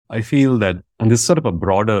I feel that, and this is sort of a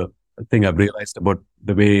broader thing I've realized about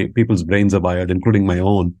the way people's brains are wired, including my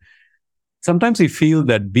own. Sometimes we feel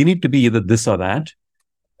that we need to be either this or that,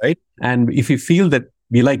 right? And if we feel that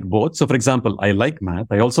we like both, so for example, I like math,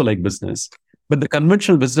 I also like business, but the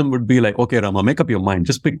conventional wisdom would be like, okay, Rama, make up your mind,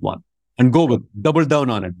 just pick one and go with, double down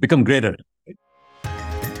on it, become great at it.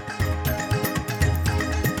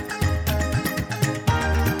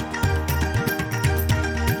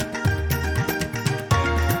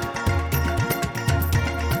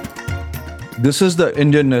 This is the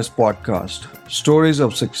Indianness podcast, stories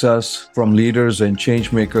of success from leaders and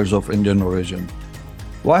change makers of Indian origin.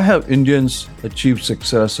 Why have Indians achieved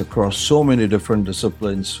success across so many different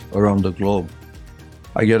disciplines around the globe?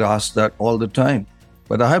 I get asked that all the time,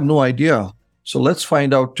 but I have no idea. So let's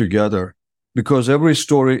find out together, because every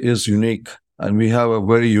story is unique, and we have a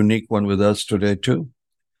very unique one with us today too.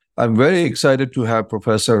 I'm very excited to have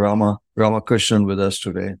Professor Ramakrishnan with us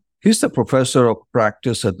today. He's the professor of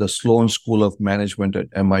practice at the Sloan School of Management at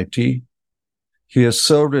MIT. He has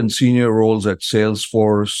served in senior roles at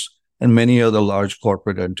Salesforce and many other large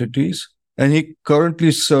corporate entities, and he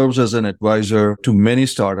currently serves as an advisor to many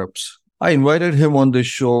startups. I invited him on this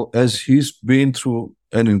show as he's been through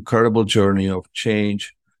an incredible journey of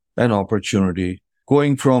change and opportunity,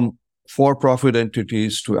 going from for-profit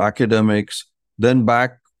entities to academics, then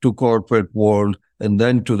back to corporate world, and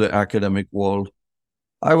then to the academic world.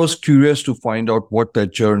 I was curious to find out what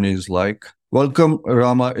that journey is like. Welcome,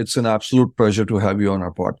 Rama. It's an absolute pleasure to have you on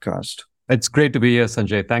our podcast. It's great to be here,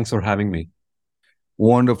 Sanjay. Thanks for having me.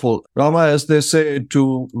 Wonderful. Rama, as they say,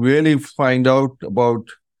 to really find out about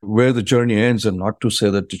where the journey ends, and not to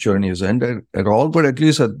say that the journey is ended at all, but at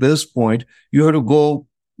least at this point, you have to go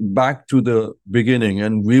back to the beginning,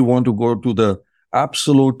 and we want to go to the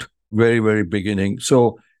absolute very, very beginning.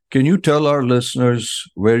 So can you tell our listeners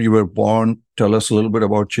where you were born? Tell us a little bit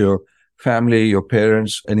about your family, your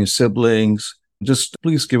parents, any siblings. Just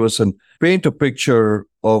please give us and paint a picture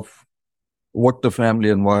of what the family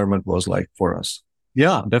environment was like for us.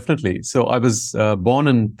 Yeah, definitely. So I was born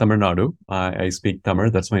in Tamil Nadu. I speak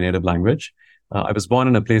Tamil. That's my native language. I was born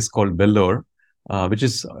in a place called Vellore, which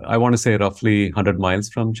is, I want to say, roughly 100 miles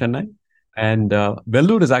from Chennai. And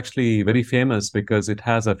Vellore is actually very famous because it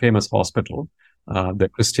has a famous hospital, the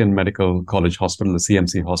Christian Medical College Hospital, the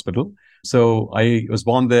CMC Hospital. So I was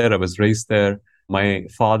born there. I was raised there. My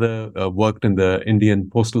father worked in the Indian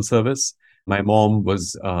Postal Service. My mom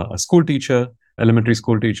was a school teacher, elementary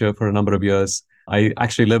school teacher for a number of years. I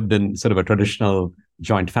actually lived in sort of a traditional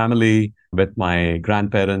joint family with my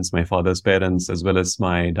grandparents, my father's parents, as well as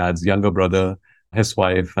my dad's younger brother, his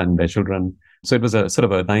wife, and their children. So it was a sort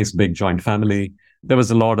of a nice big joint family. There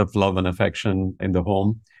was a lot of love and affection in the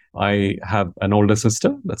home. I have an older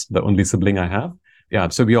sister. That's the only sibling I have. Yeah,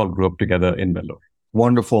 so we all grew up together in Vellore.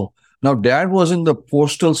 Wonderful. Now, Dad was in the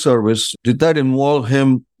postal service. Did that involve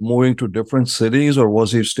him moving to different cities, or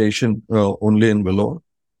was he stationed only in Vellore?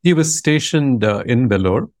 He was stationed in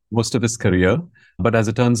Vellore most of his career. But as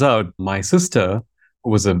it turns out, my sister, who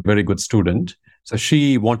was a very good student, so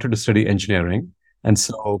she wanted to study engineering. And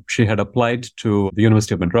so she had applied to the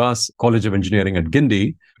University of Madras, College of Engineering at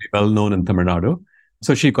Guindy, well known in Tamil Nadu.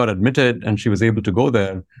 So she got admitted and she was able to go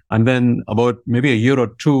there. And then about maybe a year or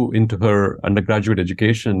two into her undergraduate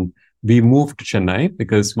education, we moved to Chennai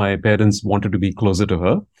because my parents wanted to be closer to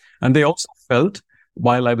her. And they also felt,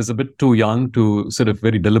 while I was a bit too young to sort of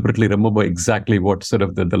very deliberately remember exactly what sort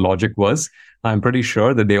of the logic was, I'm pretty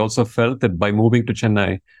sure that they also felt that by moving to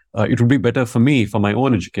Chennai, it would be better for me, for my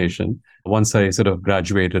own education, once I sort of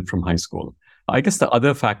graduated from high school. I guess the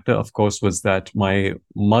other factor, of course, was that my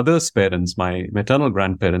mother's parents, my maternal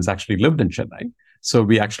grandparents, actually lived in Chennai. So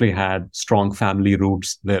we actually had strong family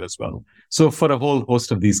roots there as well. So for a whole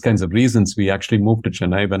host of these kinds of reasons, we actually moved to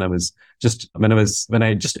Chennai when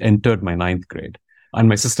I just entered my ninth grade. And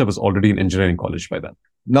my sister was already in engineering college by then.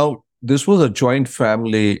 Now, this was a joint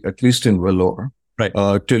family, at least in Vellore, right?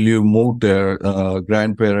 Till you moved there,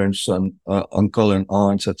 grandparents and uncle and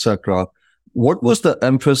aunts, etc. What was the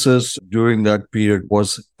emphasis during that period?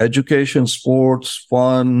 Was education, sports,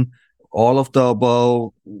 fun, all of the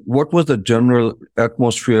above? What was the general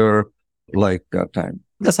atmosphere like that time?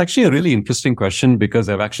 That's actually a really interesting question, because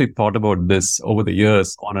I've actually thought about this over the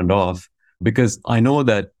years on and off, because I know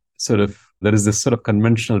that there is this sort of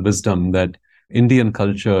conventional wisdom that Indian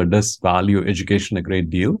culture does value education a great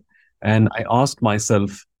deal. And I asked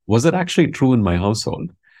myself, was it actually true in my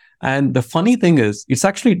household? And the funny thing is, it's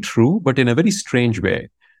actually true, but in a very strange way,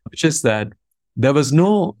 which is that there was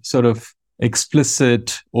no sort of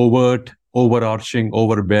explicit, overt, overarching,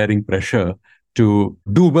 overbearing pressure to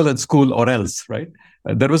do well in school or else, right?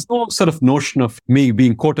 There was no sort of notion of me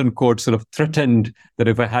being quote unquote sort of threatened that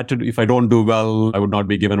if I don't do well, I would not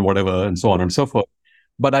be given whatever and so on and so forth.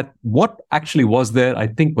 But what actually was there, I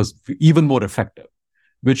think, was even more effective,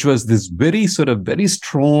 which was this very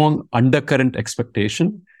strong undercurrent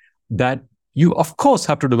expectation that you, of course,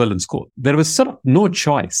 have to do well in school. There was sort of no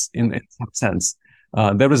choice in some sense.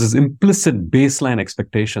 There was this implicit baseline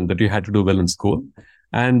expectation that you had to do well in school.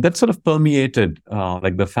 And that sort of permeated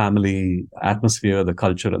like the family atmosphere, the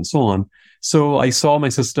culture, and so on. So I saw my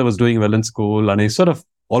sister was doing well in school, and I sort of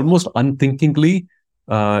almost unthinkingly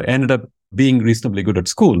ended up being reasonably good at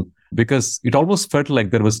school because it almost felt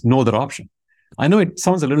like there was no other option. I know it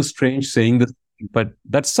sounds a little strange saying this, but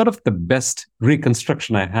that's sort of the best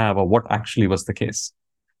reconstruction I have of what actually was the case.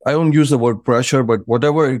 I don't use the word pressure, but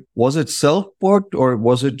whatever, was it self-put or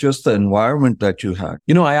was it just the environment that you had?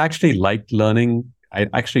 I actually liked learning. I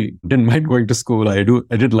actually didn't mind going to school. I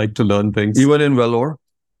did like to learn things. Even in Vellore?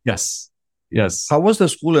 Yes. How was the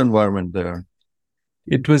school environment there?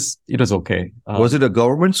 It was okay. Was it a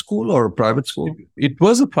government school or a private school? It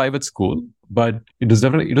was a private school, but it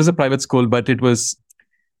was a private school, but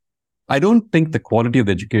I don't think the quality of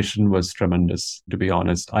the education was tremendous, to be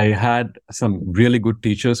honest. I had some really good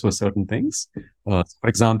teachers for certain things. For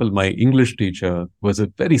example, my English teacher was a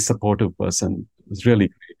very supportive person. It was really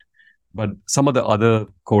great. But some of the other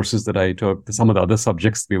courses that I took, some of the other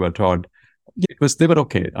subjects we were taught, they were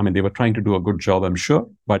okay. I mean, they were trying to do a good job, I'm sure,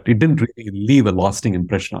 but it didn't really leave a lasting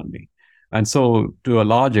impression on me. And so to a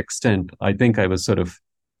large extent, I think I was sort of,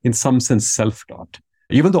 in some sense, self-taught.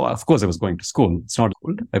 Even though, of course, I was going to school. It's not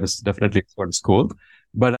good. I was definitely going to school.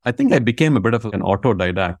 But I think I became a bit of an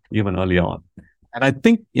autodidact even early on. And I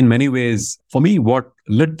think in many ways, for me, what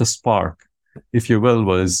lit the spark, if you will,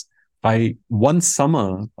 was one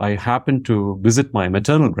summer, I happened to visit my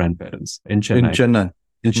maternal grandparents in Chennai.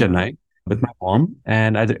 In Chennai with my mom.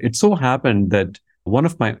 And it so happened that one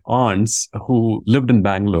of my aunts who lived in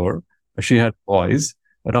Bangalore, she had boys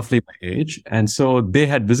roughly my age. And so they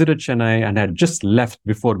had visited Chennai and had just left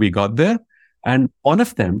before we got there. And one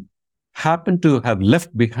of them happened to have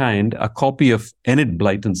left behind a copy of Enid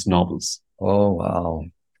Blyton's novels. Oh, wow.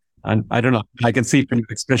 And I don't know, I can see from your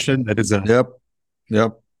expression that is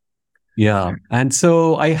Yep. Yeah. And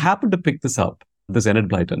so I happened to pick this up, this Enid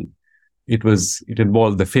Blyton. It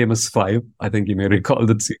involved the famous five. I think you may recall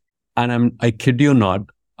that scene. And I kid you not,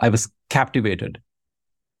 I was captivated.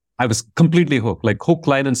 I was completely hooked, like hook,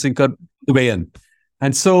 line, and sinker the way in.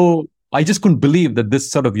 And so I just couldn't believe that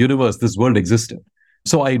this sort of universe, this world existed.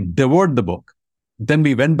 So I devoured the book. Then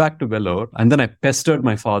we went back to Vellore, and then I pestered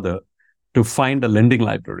my father to find a lending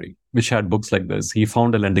library, which had books like this. He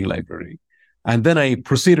found a lending library. And then I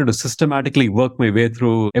proceeded to systematically work my way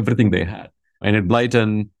through everything they had. Enid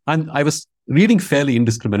Blyton, and I was reading fairly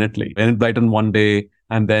indiscriminately. Enid Blyton one day,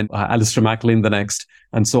 and then Alistair MacLean the next,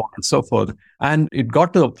 and so on and so forth. And it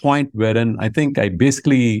got to a point wherein I think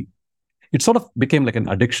it sort of became like an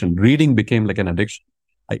addiction. Reading became like an addiction.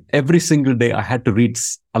 Every single day I had to read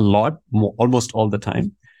a lot, almost all the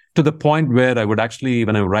time, to the point where I would actually,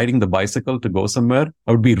 when I'm riding the bicycle to go somewhere,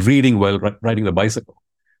 I would be reading while riding the bicycle.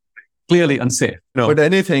 Clearly unsafe. But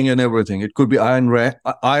anything and everything. It could be Ayn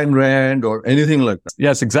Rand or anything like that.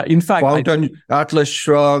 Yes, exactly. In fact, Atlas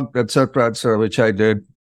Shrugged, etc., which I did.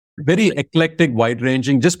 Very eclectic,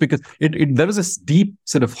 wide-ranging, just because there was this deep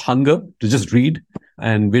sort of hunger to just read,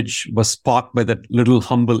 and which was sparked by that little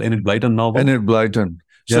humble Enid Blyton novel. Enid Blyton.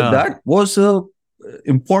 So that was a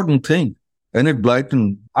important thing. Enid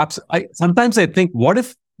Blyton. Sometimes I think, what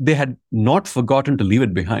if they had not forgotten to leave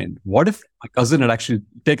it behind? What if my cousin had actually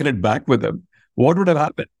taken it back with him? What would have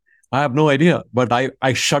happened? I have no idea, but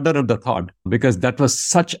I shudder at the thought because that was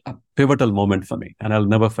such a pivotal moment for me and I'll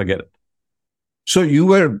never forget it. So you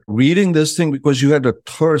were reading this thing because you had a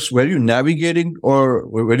thirst. Were you navigating or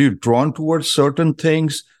were you drawn towards certain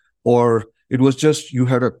things, or it was just you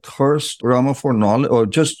had a thirst, Rama, for knowledge, or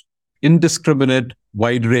just indiscriminate,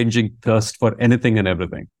 wide-ranging thirst for anything and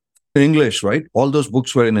everything? English, right? All those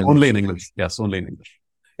books were in English. Only in English. Yes, only in English.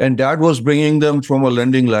 And Dad was bringing them from a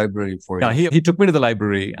lending library for you. Yeah, he took me to the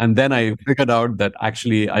library, and then I figured out that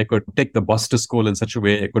actually I could take the bus to school in such a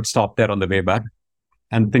way I could stop there on the way back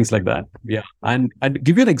and things like that. Yeah. And I'd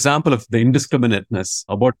give you an example of the indiscriminateness.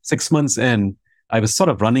 About 6 months in, I was sort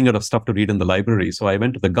of running out of stuff to read in the library. So I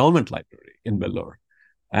went to the government library in Vellore,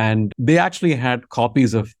 and they actually had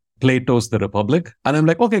copies of Plato's The Republic. And I'm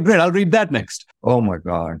like, okay, great, I'll read that next. Oh my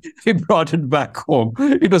God. He brought it back home.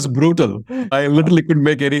 It was brutal. I literally couldn't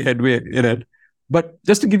make any headway in it. But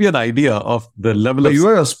just to give you an idea of the level of... You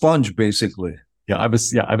were a sponge, basically. I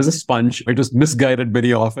was a sponge. It was misguided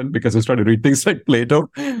very often because I was trying to read things like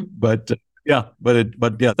Plato. But Yeah, but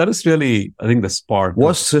yeah, that is really, I think, the spark.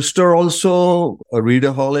 Was sister also a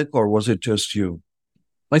readaholic, or was it just you?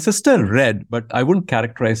 My sister read, but I wouldn't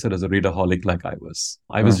characterize her as a readaholic like I was.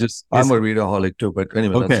 I was Uh, just I'm a readaholic too, but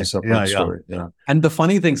anyway, that's a okay. Yeah, separate yeah. story. Yeah. And the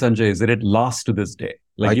funny thing, Sanjay, is that it lasts to this day.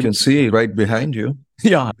 Like I even can see right behind you.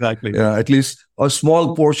 yeah, exactly. Yeah, at least a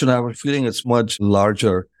small portion. I have a feeling it's much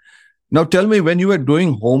larger. Now, tell me, when you were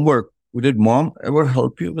doing homework, did mom ever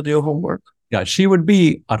help you with your homework? Yeah, she would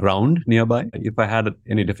be around nearby. If I had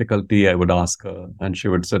any difficulty, I would ask her, and she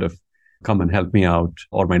would sort of come and help me out,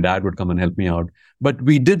 or my dad would come and help me out. But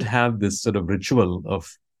we did have this sort of ritual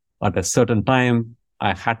of at a certain time,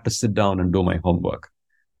 I had to sit down and do my homework.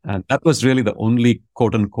 And that was really the only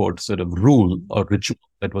quote unquote sort of rule or ritual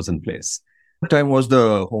that was in place. What time was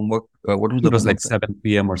the homework? What was the It was like homework time? 7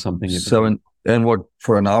 p.m. or something. Seven. And what,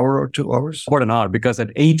 for an hour or 2 hours? About an hour, because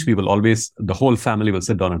at 8, we will always, the whole family will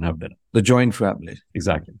sit down and have dinner. The joint family.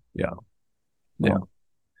 Exactly. Yeah. Yeah.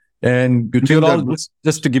 And you We think will all, that,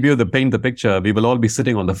 just to give you the paint the picture, we will all be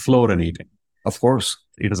sitting on the floor and eating. of course,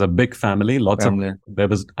 It is a big family, lots family.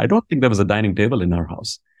 of, I don't think there was a dining table in our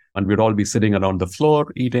house. And we'd all be sitting around the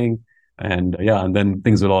floor eating. And yeah, and then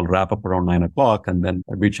things will all wrap up around 9 o'clock. And then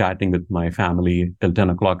I'll be chatting with my family till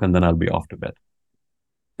 10 o'clock. And then I'll be off to bed.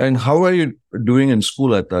 And how are you doing in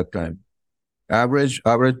school at that time? Average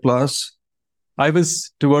plus? I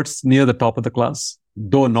was towards near the top of the class,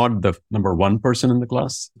 though not the number one person in the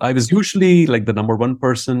class. I was usually like the number one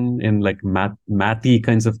person in like mathy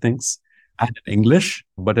kinds of things and in English.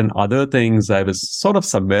 But in other things, I was sort of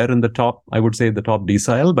somewhere in the top, I would say the top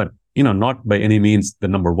decile, but not by any means the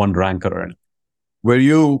number one ranker or anything. Were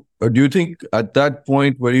you, do you think at that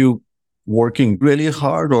point, were you working really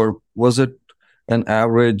hard, or was it an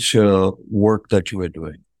average work that you were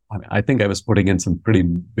doing? I think I was putting in some pretty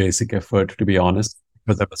basic effort, to be honest,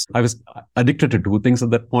 because I was addicted to two things at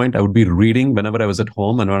that point. I would be reading whenever I was at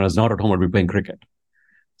home, and when I was not at home, I'd be playing cricket.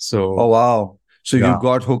 So, oh wow! So yeah. you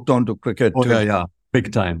got hooked onto cricket Oh too. yeah,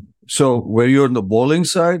 big time. So were you on the bowling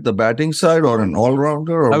side, the batting side, or an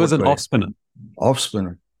all-rounder? Or I was what an way? off spinner. Off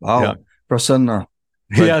spinner. Wow, Yeah. Prasanna.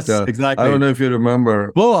 But, Yes, exactly. I don't know if you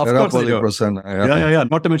remember. Oh, of course I Erapalli do. Prasanna. Yeah.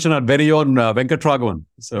 Not to mention our very own Venkat Raghavan.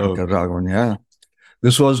 So, Okay, Raghavan, yeah.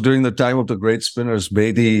 This was during the time of the great spinners,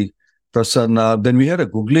 Bedi, Prasanna. Then we had a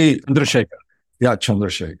googly. Chandrasekhar. Yeah,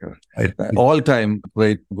 Chandrasekhar. Right. All-time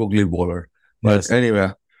great googly bowler. But Yes.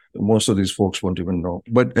 anyway, most of these folks won't even know.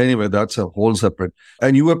 But anyway, that's a whole separate.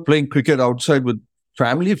 And you were playing cricket outside with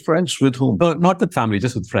family, friends, with whom? No, not with family,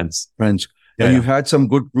 just with friends. Friends. Yeah, And yeah. you had some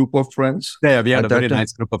good group of friends? Yeah, we had At a that very time?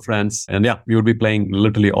 nice group of friends. And yeah, we would be playing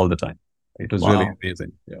literally all the time. It was really Wow.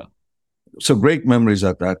 amazing. Yeah. So great memories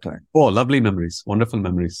at that time. Oh, lovely memories. Wonderful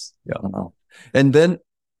memories. Yeah. Wow. And then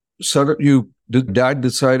dad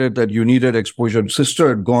decided that you needed exposure. Sister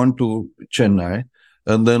had gone to Chennai,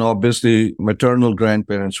 and then obviously maternal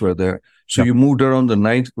grandparents were there. So Yeah. you moved around the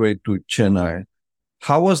ninth grade to Chennai.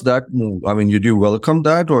 How was that move? I mean, did you welcome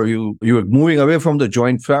that, or you were moving away from the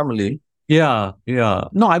joint family? Yeah.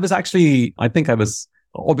 No, obviously I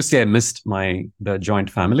missed the joint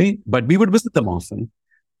family, but we would visit them often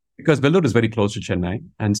because Vellore is very close to Chennai.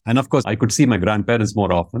 And of course, I could see my grandparents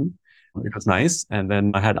more often. It was nice. And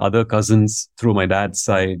then I had other cousins through my dad's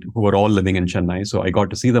side who were all living in Chennai. So I got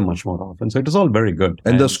to see them much more often. So it was all very good.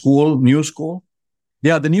 And the school, new school?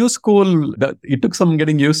 Yeah, the new school, it took some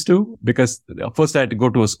getting used to because first I had to go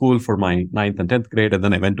to a school for my 9th and 10th grade. And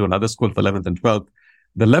then I went to another school for 11th and 12th.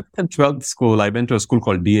 The 11th and 12th school, I went to a school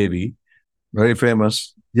called DAV. Very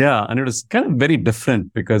famous. Yeah. And it was kind of very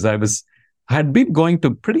different because I had been going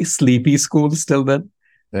to pretty sleepy schools till then.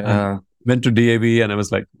 Yeah. Went to DAV and I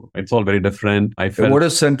was like, it's all very different. I felt, What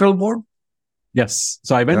is Central Board? yes.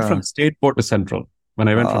 So I went from state board to central when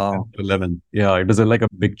I went from 10 to 11. Yeah. It was like a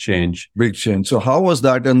big change. Big change. So how was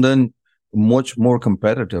that? And then much more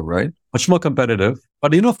competitive, right? Much more competitive.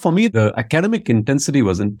 But, for me, the academic intensity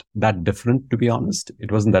wasn't that different, to be honest.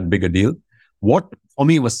 It wasn't that big a deal. What for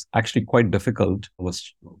me was actually quite difficult,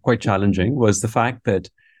 was quite challenging, was the fact that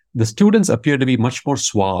the students appear to be much more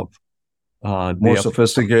suave. More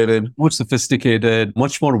sophisticated. More sophisticated,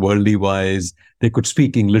 much more worldly wise. They could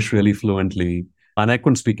speak English really fluently. And I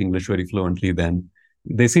couldn't speak English very fluently then.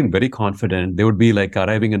 They seemed very confident. They would be like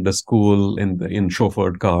arriving in the school in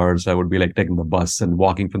chauffeured cars. I would be like taking the bus and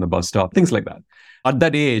walking from the bus stop, things like that. At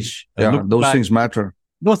that age, Things matter.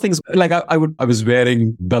 Those things, like I was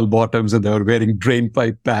wearing bell bottoms and they were wearing drain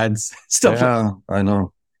pipe pants, stuff. Yeah, I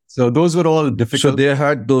know. So those were all difficult. So they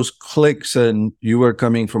had those cliques and you were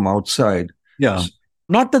coming from outside. Yeah.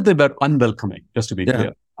 Not that they were unwelcoming, just to be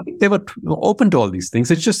clear. I think they were open to all these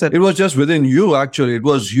things. It's just that It was just within you, actually. It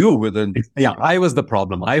was you within. yeah, I was the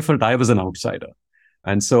problem. I felt I was an outsider.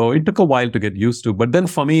 And so it took a while to get used to. But then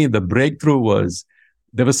for me, the breakthrough was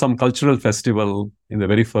there was some cultural festival in the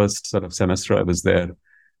very first sort of semester I was there.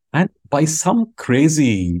 And by some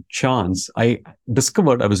crazy chance, I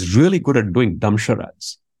discovered I was really good at doing dumb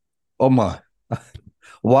charades. Oh my. So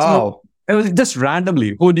Wow. it was just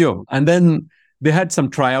randomly, who knew? And then they had some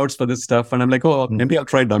tryouts for this stuff. And I'm like, oh, maybe I'll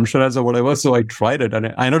try dumb charades or whatever. So I tried it and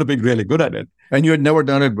I ended up being really good at it. And you had never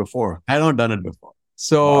done it before. I had not done it before.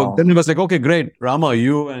 So Wow. then it was like, okay, great. Rama,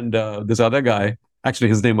 you and this other guy, actually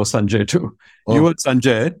his name was Sanjay too. You Oh. and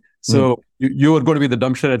Sanjay. So you were going to be the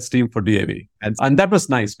dumb charades team for DAV. And that was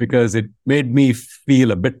nice because it made me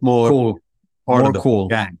feel a bit more Cool. part More of the cool.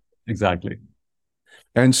 gang. Exactly.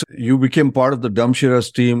 And so you became part of the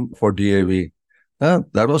Damshiras team for DAV.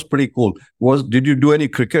 That was pretty cool. Did you do any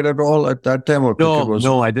cricket at all at that time? Or cricket was...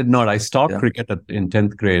 No, I did not. I stopped Yeah. cricket in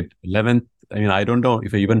 10th grade. 11th, I mean, I don't know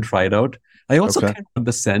if I even tried out. I also Okay. kind of had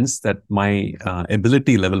the sense that my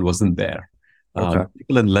ability level wasn't there. Okay.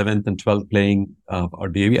 People in 11th and 12th playing or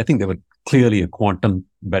DAV, I think they were clearly a quantum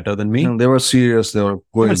better than me. And they were serious. They were They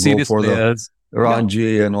going were to go serious for players. the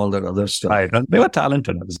Ranji and all that other stuff. Right. And they were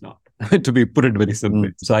talented. I was not, to be put it very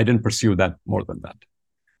simply. So I didn't pursue that more than that.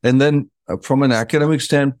 And then from an academic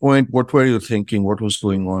standpoint, what were you thinking? What was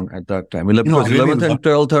going on at that time? Because I really 11th and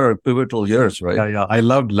 12th are pivotal years, right? Yeah. I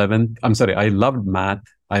loved 11th. I'm sorry. I loved math.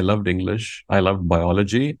 I loved English. I loved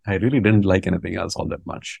biology. I really didn't like anything else all that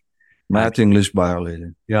much. Math, English,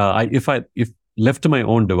 biology. Yeah. If left to my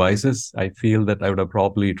own devices, I feel that I would have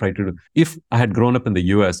probably tried to do, if I had grown up in the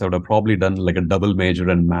US, I would have probably done like a double major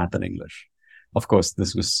in math and English. Of course,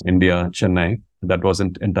 this was India, Chennai. That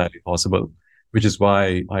wasn't entirely possible, which is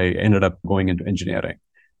why I ended up going into engineering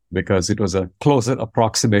because it was a closer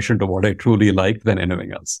approximation to what I truly liked than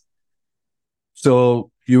anything else.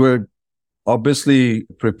 So you were obviously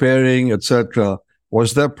preparing, etc.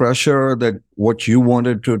 Was there pressure that what you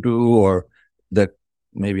wanted to do or that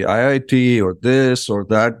maybe IIT or this or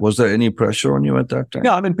that? Was there any pressure on you at that time?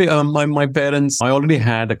 Yeah, I mean, my parents, I already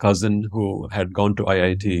had a cousin who had gone to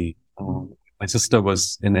IIT. My sister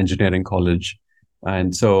was in engineering college.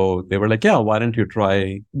 And so they were like, yeah, why don't you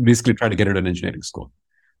basically try to get into an engineering school?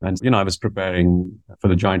 And, I was preparing for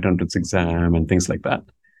the joint entrance exam and things like that.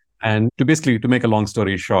 And to make a long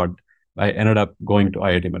story short, I ended up going to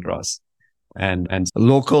IIT Madras and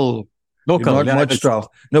Local, not yeah, much stuff.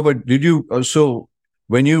 No, but did you, so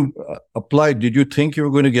when you applied, did you think you were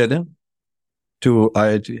going to get in to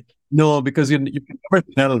IIT? No, because you can never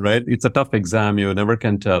tell, right? It's a tough exam. You never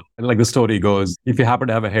can tell. Like the story goes, if you happen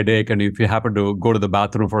to have a headache and if you happen to go to the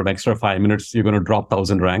bathroom for an extra 5 minutes, you're going to drop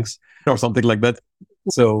 1,000 ranks or something like that.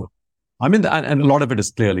 So, I mean, and a lot of it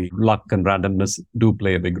is clearly luck and randomness do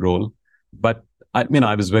play a big role. But I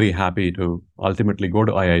was very happy to ultimately go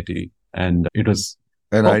to IIT, and it was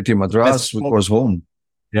And IIT Madras was home.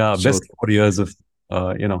 Yeah, So- best 4 years of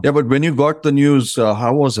Yeah, but when you got the news,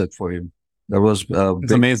 how was it for you? That was it's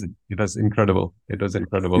big. amazing. It was incredible.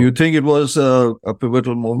 You think it was a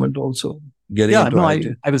pivotal moment also getting Yeah, into no,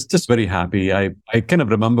 IIT? I was just very happy. I kind of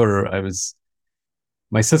remember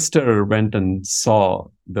my sister went and saw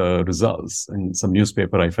the results in some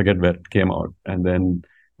newspaper. I forget where it came out. And then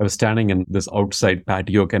I was standing in this outside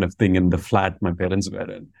patio kind of thing in the flat my parents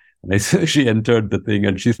were in. And she entered the thing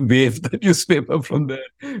and she waved the newspaper from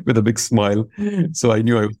there with a big smile. So I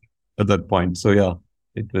knew I was at that point. So yeah,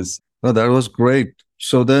 it was. No, that was great.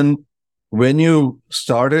 So then when you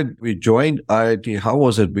started, we joined IIT. How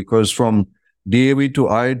was it? Because from DAV to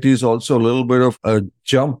IIT is also a little bit of a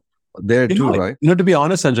jump there too, right? To be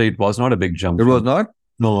honest, Sanjay, it was not a big jump. It was not?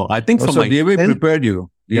 No, I think from So my DAV 10th prepared you.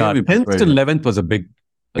 Yeah, DAV 10th prepared to you. 11th was a big,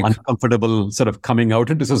 uncomfortable sort of coming out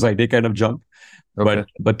into society kind of jump. Okay.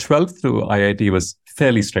 But 12th to IIT was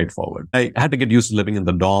fairly straightforward. I had to get used to living in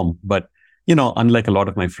the dorm, but unlike a lot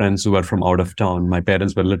of my friends who were from out of town, my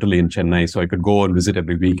parents were literally in Chennai, so I could go and visit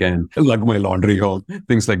every weekend, lug my laundry home,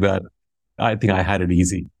 things like that. I think I had it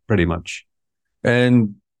easy, pretty much.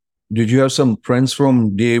 And did you have some friends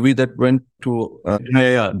from DAV that went to...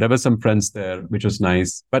 Yeah. There were some friends there, which was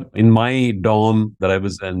nice. But in my dorm that I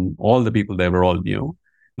was in, all the people there were all new.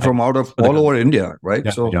 from all over India, right?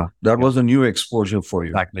 Yeah, that was a new exposure for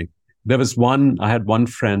you. Exactly. I had one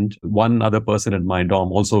friend, one other person in my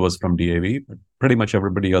dorm also was from DAV, but pretty much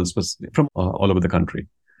everybody else was from all over the country.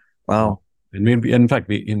 Wow. And in fact,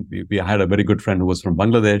 we had a very good friend who was from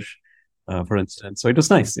Bangladesh, for instance. So it was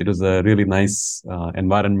nice. It was a really nice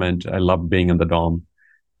environment. I loved being in the dorm.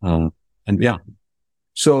 And yeah.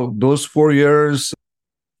 So those 4 years,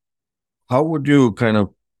 how would you kind of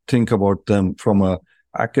think about them from a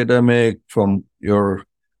academic, from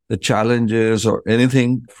the challenges or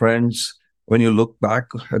anything, friends, when you look back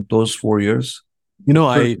at those 4 years?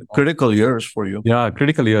 Critical years for you. Yeah,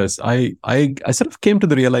 critical years. I sort of came to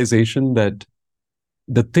the realization that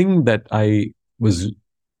the thing that I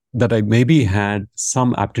maybe had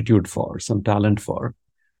some aptitude for, some talent for,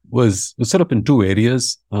 was sort of in two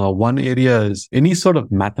areas. One area is any sort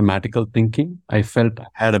of mathematical thinking. I felt I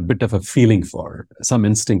had a bit of a feeling for, some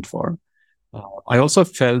instinct for. I also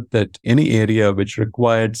felt that any area which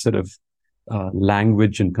required sort of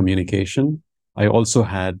language and communication, I also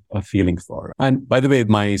had a feeling for. And by the way,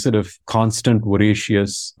 my sort of constant,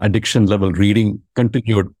 voracious, addiction level reading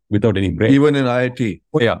continued without any break. Even in IIT?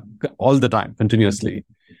 Oh, yeah, all the time, continuously.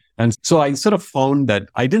 And so I sort of found that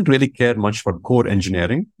I didn't really care much for core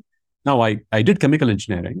engineering. Now, I did chemical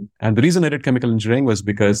engineering. And the reason I did chemical engineering was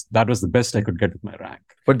because that was the best I could get with my rank.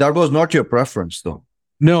 But that was not your preference, though.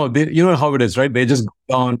 No, you know how it is, right? They just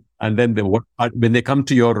go down, and then when they come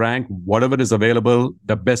to your rank, whatever is available,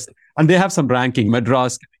 the best. And they have some ranking.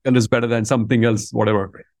 Madras chemical is better than something else,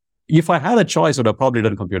 whatever. If I had a choice, I would have probably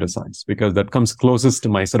done computer science because that comes closest to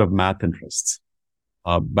my sort of math interests.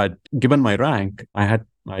 But given my rank,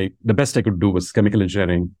 the best I could do was chemical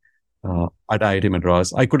engineering at IIT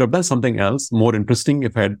Madras. I could have done something else more interesting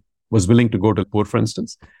if I was willing to go to Pur, for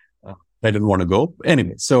instance. I didn't want to go.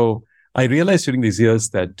 Anyway, so I realized during these years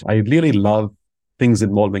that I really love things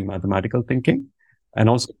involving mathematical thinking and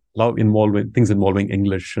also love things involving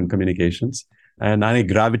English and communications. And I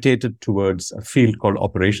gravitated towards a field called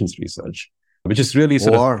operations research, which is really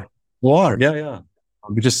sort of war. Yeah.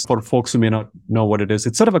 Which is, for folks who may not know what it is,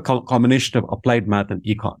 it's sort of a combination of applied math and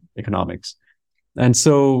economics. And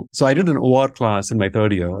so I did an OR class in my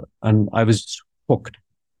third year and I was just hooked.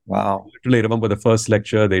 Wow. Literally, I remember the first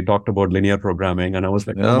lecture, they talked about linear programming and I was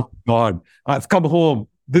like, oh my God, I've come home.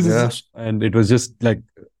 And it was just like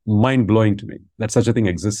mind blowing to me that such a thing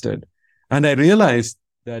existed. And I realized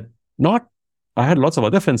that I had lots of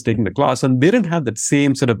other friends taking the class and they didn't have that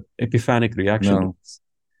same sort of epiphanic reaction. No.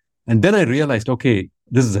 And then I realized, okay,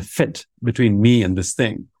 this is a fit between me and this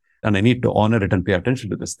thing. And I need to honor it and pay attention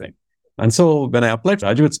to this thing. And so when I applied to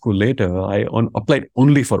graduate school later, I applied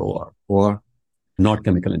only for OR, not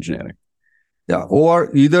chemical engineering. Yeah,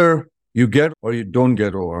 OR, either you get or you don't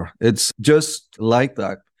get OR. It's just like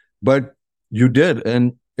that. But you did.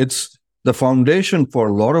 And it's the foundation for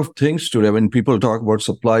a lot of things today. When people talk about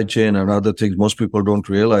supply chain and other things, most people don't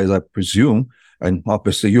realize, I presume, and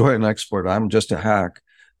obviously you are an expert, I'm just a hack.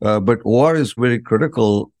 But OR is very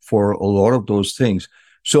critical for a lot of those things.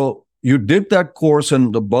 So you did that course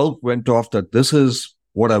and the bulb went off that this is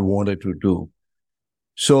what I wanted to do.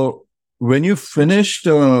 So when you finished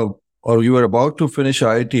or you were about to finish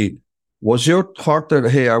IIT, was your thought that,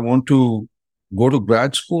 hey, I want to go to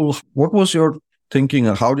grad school? What was your thinking?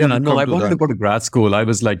 How did you come to that? I wanted to go to grad school. I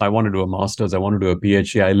was like, I want to do a master's. I want to do a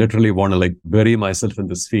PhD. I literally want to like bury myself in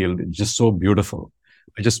this field. It's just so beautiful.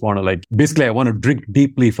 I just want to basically I want to drink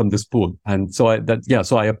deeply from this pool. And so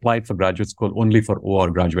I applied for graduate school only for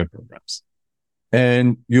OR graduate programs.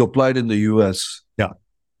 And you applied in the US.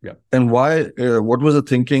 Yeah. And why, what was the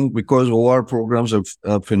thinking? Because OR programs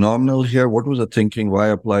are phenomenal here. What was the thinking? Why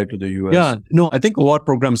apply to the US? Yeah, no, I think OR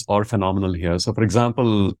programs are phenomenal here. So for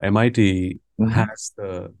example, MIT has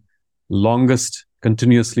the longest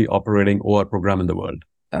continuously operating OR program in the world.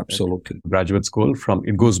 Absolutely. Graduate school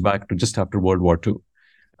it goes back to just after World War II.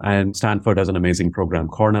 And Stanford has an amazing program.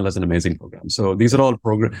 Cornell has an amazing program. So these are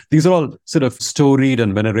all sort of storied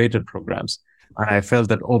and venerated programs. And I felt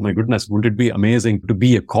that, oh my goodness, wouldn't it be amazing to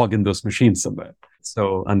be a cog in those machines somewhere?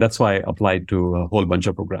 So, and that's why I applied to a whole bunch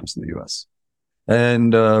of programs in the US.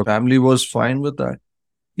 And family was fine with that?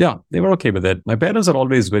 Yeah, they were okay with it. My parents are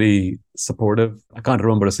always very supportive. I can't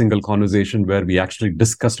remember a single conversation where we actually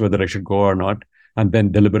discussed whether I should go or not, and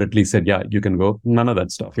then deliberately said, yeah, you can go. None of that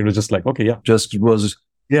stuff. It was just like, okay, yeah.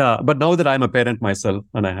 Yeah, but now that I'm a parent myself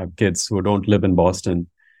and I have kids who don't live in Boston,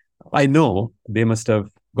 I know they must have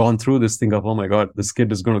gone through this thing of, oh my God, this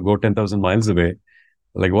kid is going to go 10,000 miles away.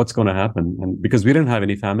 Like, what's going to happen? And because we didn't have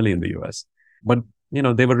any family in the US. But,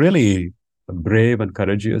 they were really brave and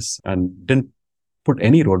courageous and didn't put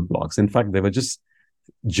any roadblocks. In fact, they were just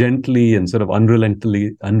gently and sort of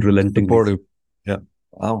unrelentingly supportive. Yeah.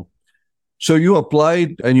 Wow. So you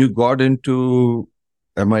applied and you got into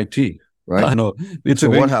MIT. Right? I know.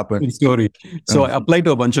 What happened? Story. So I applied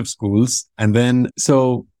to a bunch of schools and then,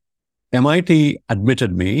 so MIT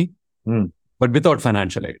admitted me, but without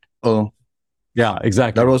financial aid. Oh. Yeah,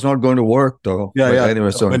 exactly. That was not going to work though. Yeah, yeah.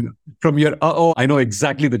 Anyway, so from your, I know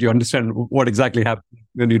exactly that you understand what exactly happened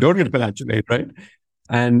when you don't get financial aid, right?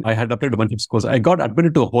 And I had applied to a bunch of schools. I got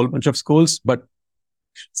admitted to a whole bunch of schools, but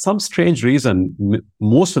some strange reason,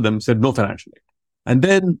 most of them said no financial aid. And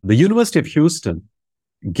then the University of Houston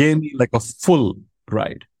gave me like a full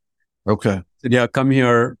ride. Okay. Said, yeah, come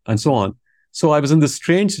here and so on. So I was in this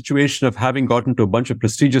strange situation of having gotten to a bunch of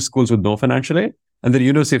prestigious schools with no financial aid and then the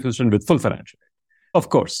University of Houston with full financial aid. Of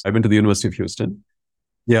course, I went to the University of Houston.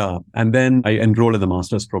 Yeah. And then I enrolled in the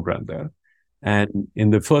master's program there. And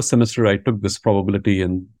in the first semester, I took this probability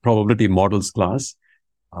and probability models class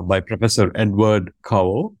by Professor Edward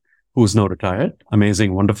Kao, who's now retired.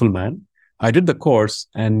 Amazing, wonderful man. I did the course,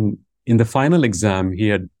 and in the final exam, he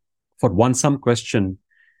had, for one sum question,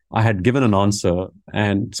 I had given an answer.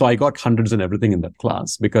 And so I got hundreds and everything in that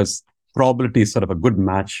class because probability is sort of a good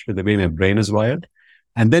match with the way my brain is wired.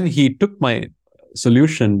 And then he took my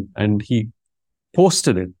solution and he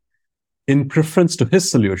posted it in preference to his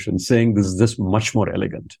solution, saying this is just much more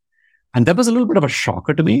elegant. And that was a little bit of a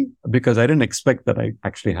shocker to me because I didn't expect that I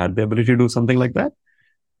actually had the ability to do something like that.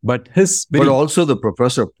 But but also the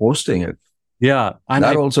professor posting it. Yeah. And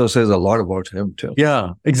that also says a lot about him too.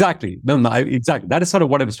 Yeah, exactly. No, exactly. That is sort of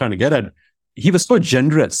what I was trying to get at. He was so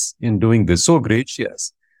generous in doing this, so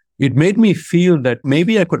gracious. It made me feel that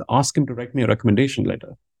maybe I could ask him to write me a recommendation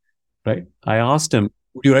letter, right? I asked him,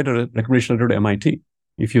 would you write a recommendation letter to MIT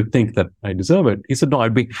if you think that I deserve it? He said, no,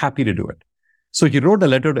 I'd be happy to do it. So he wrote a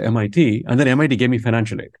letter to MIT and then MIT gave me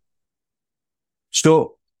financial aid.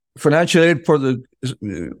 So financial aid for the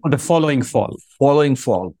following fall. Following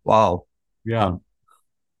fall. Wow. Yeah.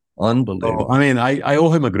 Unbelievable. So, I mean, I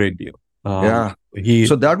owe him a great deal. Yeah.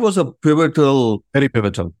 So that was a very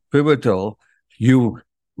pivotal. You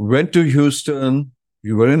went to Houston,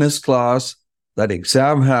 you were in his class, that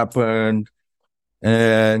exam happened.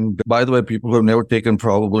 And by the way, people who have never taken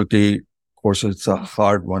probability, of course, it's a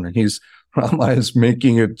hard one. And Rama is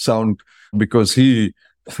making it sound because he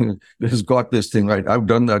has got this thing right. I've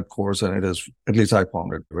done that course and it is, at least I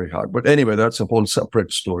found it very hard. But anyway, that's a whole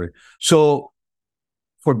separate story. So,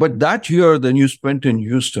 but that year, then you spent in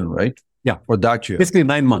Houston, right? Yeah. For that year. Basically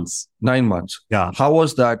 9 months. 9 months. Yeah. How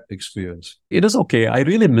was that experience? It was okay. I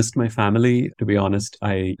really missed my family, to be honest.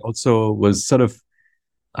 I also was sort of,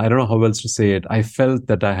 I don't know how else to say it. I felt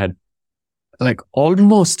that I had like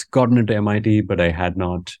almost gotten into MIT, but I had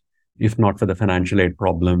not, if not for the financial aid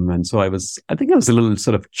problem. And so I think I was a little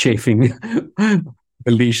sort of chafing the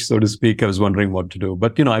leash, so to speak. I was wondering what to do.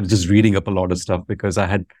 But, I was just reading up a lot of stuff because I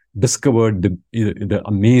had discovered the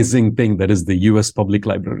amazing thing that is the US Public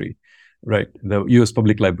Library, right? The US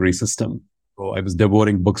Public Library system. So I was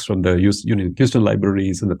devouring books from the Houston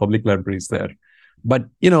libraries and the public libraries there. But,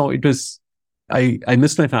 it was, I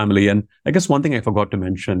missed my family. And I guess one thing I forgot to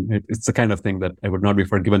mention, it's the kind of thing that I would not be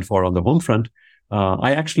forgiven for on the home front.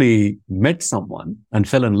 I actually met someone and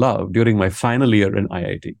fell in love during my final year in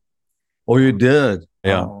IIT. Oh, you did?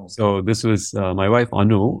 Yeah. Oh. So this was my wife,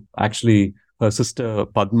 Anu. Actually, her sister,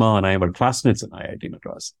 Padma, and I were classmates in IIT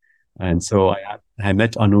Madras. And so I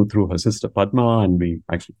met Anu through her sister, Padma, and we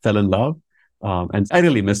actually fell in love. And I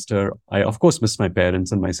really missed her. I, of course, missed my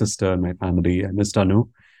parents and my sister and my family. I missed Anu.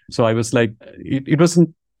 So I was like, it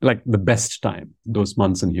wasn't like the best time, those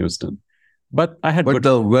months in Houston. But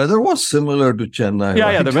the weather was similar to Chennai. Yeah,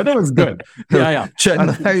 right? yeah, the weather was good. Yeah.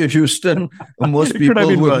 Chennai, Houston, most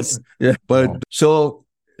people would. Yeah, but so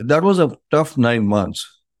that was a tough 9 months.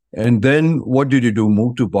 And then what did you do?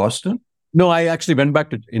 Move to Boston? No, I actually went back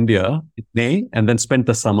to India in May and then spent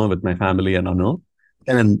the summer with my family and Anu.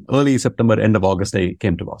 And in early September, end of August, I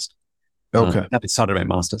came to Boston. Okay. I started my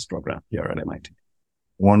master's program here at MIT.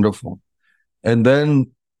 Wonderful. And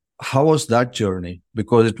then how was that journey?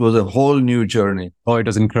 Because it was a whole new journey. Oh, it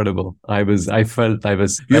was incredible. You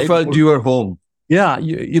felt you were home. Yeah.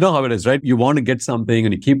 You know how it is, right? You want to get something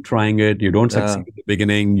and you keep trying it. You don't succeed at the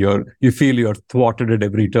beginning. You feel you're thwarted at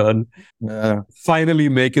every turn. Finally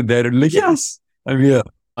make it there and like, yes, I'm here.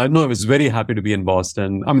 I know I was very happy to be in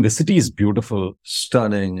Boston. I mean, the city is beautiful.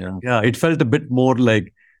 Stunning. Yeah. Yeah. It felt a bit more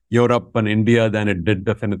like Europe and India than it did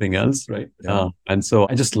of anything else, right? Yeah. And so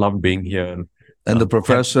I just loved being here. And the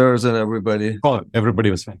professors and everybody. Oh, everybody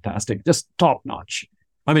was fantastic. Just top notch.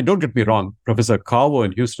 I mean, don't get me wrong. Professor Carver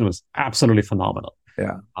in Houston was absolutely phenomenal.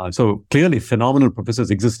 Yeah. So clearly phenomenal professors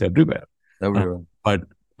exist everywhere. Everywhere. But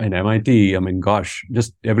in MIT, I mean, gosh,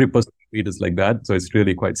 just every person you meet is like that. So it's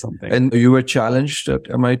really quite something. And you were challenged at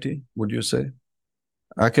MIT, would you say?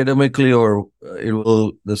 Academically, or it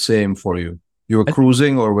was the same for you? You were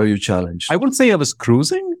cruising or were you challenged? I wouldn't say I was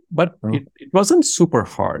cruising, but it wasn't super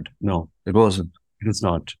hard. No. It wasn't. It was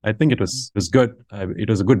not. I think it was good. It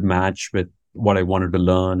was a good match with what I wanted to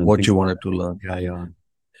learn. And what you wanted to learn. Yeah.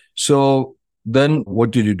 So then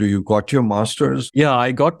what did you do? You got your master's? Yeah,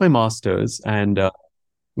 I got my master's and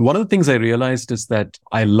One of the things I realized is that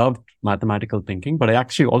I loved mathematical thinking, but I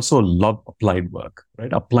actually also love applied work,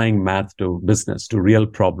 right? Applying math to business, to real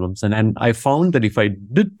problems. And I found that if I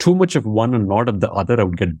did too much of one and not of the other, I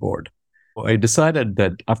would get bored. I decided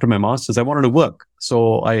that after my master's, I wanted to work.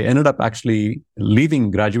 So I ended up actually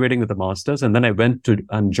graduating with a master's. And then I went to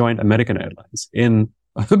and joined American Airlines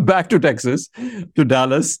back to Texas, to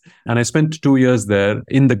Dallas. And I spent 2 years there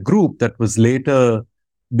in the group that was later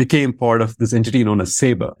became part of this entity known as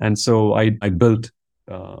Sabre. And so I built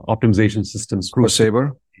optimization systems. For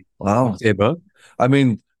Sabre? Wow. Sabre. I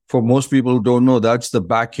mean, for most people who don't know, that's the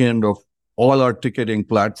back end of all our ticketing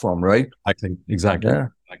platform, right? Exactly. Yeah.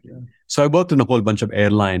 So I worked on a whole bunch of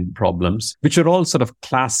airline problems, which are all sort of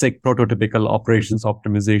classic prototypical operations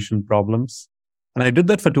optimization problems. And I did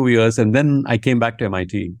that for 2 years. And then I came back to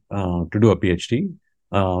MIT to do a PhD.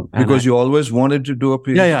 Because you always wanted to do a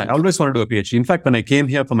PhD? Yeah, I always wanted to do a PhD. In fact, when I came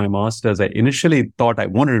here for my master's, I initially thought I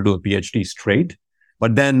wanted to do a PhD straight.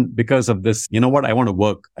 But then because of this, you know what, I want to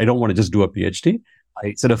work. I don't want to just do a PhD.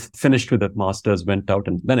 I sort of finished with that master's, went out,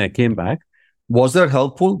 and then I came back. Was that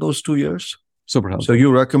helpful, those 2 years? Super helpful. So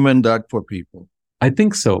you recommend that for people? I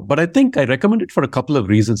think so. But I think I recommend it for a couple of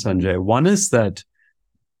reasons, Sanjay. One is that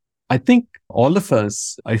I think all of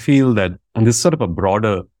us, I feel that, and this is sort of a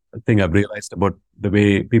broader thing I've realized about the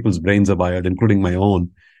way people's brains are wired, including my own.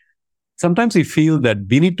 Sometimes we feel that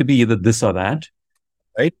we need to be either this or that,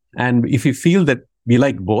 right? And if we feel that we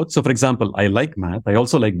like both, so for example, I like math, I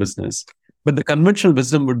also like business, but the conventional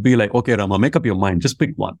wisdom would be like, okay, Rama, make up your mind, just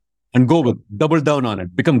pick one and go with, double down on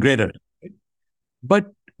it, become great at it. Right? But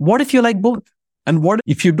what if you like both? And what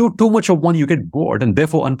if you do too much of one, you get bored and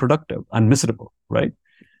therefore unproductive and miserable, right?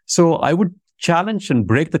 So I would challenge and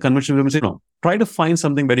break the conventional wisdom and say, no, try to find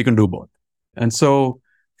something where you can do both. And so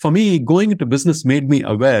for me, going into business made me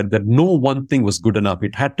aware that no one thing was good enough.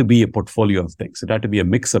 It had to be a portfolio of things. It had to be a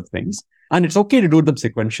mix of things. And it's okay to do them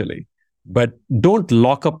sequentially, but don't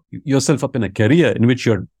lock up yourself up in a career in which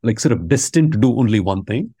you're like sort of destined to do only one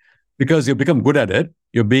thing because you become good at it.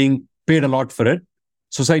 You're being paid a lot for it.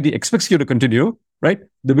 Society expects you to continue, right?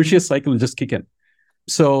 The vicious cycle will just kick in.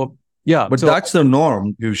 So, yeah. But that's the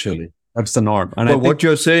norm usually. That's the norm. And but what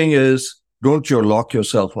you're saying is, don't you lock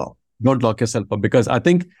yourself up. Don't lock yourself up, because I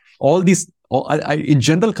think all these, in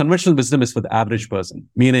general, conventional wisdom is for the average person,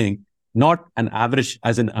 meaning not an average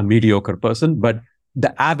as in a mediocre person, but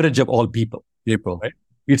the average of all people. Right?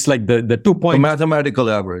 It's like the 2 point. The mathematical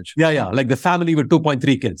average. Yeah. Like the family with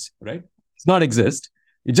 2.3 kids, right? It's not exist.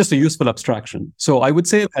 It's just a useful abstraction. So I would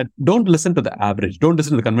say that don't listen to the average. Don't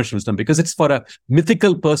listen to the conventional wisdom, because it's for a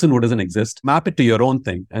mythical person who doesn't exist. Map it to your own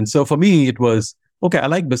thing. And so for me, it was, okay, I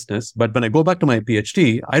like business, but when I go back to my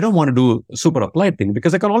PhD, I don't want to do a super applied thing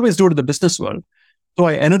because I can always do it in the business world. So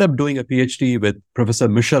I ended up doing a PhD with Professor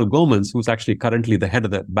Michelle Gomez, who's actually currently the head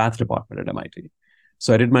of the math department at MIT.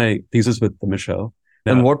 So I did my thesis with Michelle.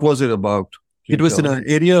 And what was it about? It was in an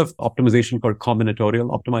area of optimization called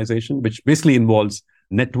combinatorial optimization, which basically involves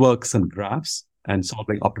networks and graphs and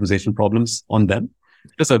solving optimization problems on them.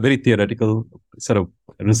 Just a very theoretical set of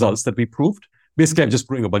results that we proved. Basically, I'm just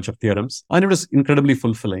proving a bunch of theorems, and it was incredibly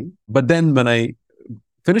fulfilling. But then when I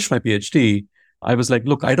finished my PhD, I was like,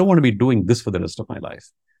 look, I don't want to be doing this for the rest of my life.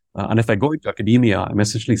 And if I go into academia, I'm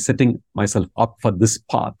essentially setting myself up for this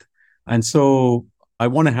path. And so I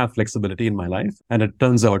want to have flexibility in my life. And it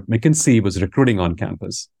turns out McKinsey was recruiting on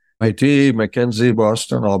campus. MIT, McKinsey,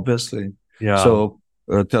 Boston, obviously. Yeah. So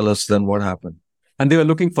tell us then what happened. And they were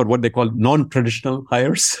looking for what they call non-traditional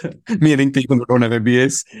hires, meaning people who don't have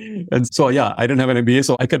MBAs. And so, yeah, I didn't have an MBA,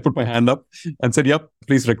 so I could put my hand up and said, yep,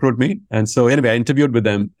 please recruit me. And so anyway, I interviewed with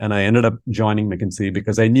them and I ended up joining McKinsey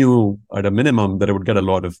because I knew at a minimum that I would get a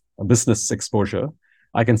lot of business exposure.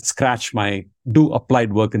 I can do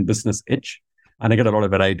applied work in business itch, and I get a lot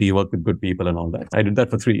of variety, work with good people and all that. I did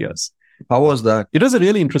that for 3 years. How was that? It was a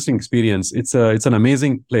really interesting experience. It's an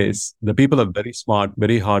amazing place. The people are very smart,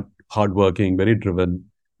 very hardworking, very driven.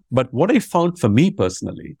 But what I found for me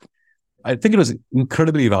personally, I think it was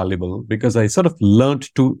incredibly valuable because I sort of learned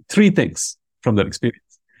three things from that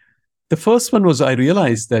experience. The first one was I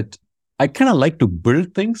realized that I kind of like to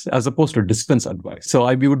build things as opposed to dispense advice.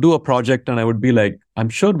 So we would do a project and I would be like, I'm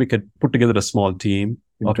sure we could put together a small team.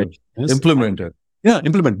 Implement it. Yeah,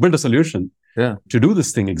 build a solution. Yeah. To do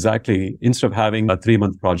this thing exactly, instead of having a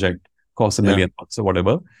 3-month project cost $1 million or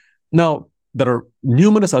whatever. Now, there are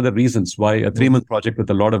numerous other reasons why a 3-month project with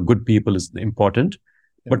a lot of good people is important.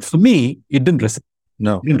 Yeah. But for me, it didn't resonate.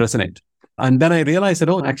 No. It didn't resonate. And then I realized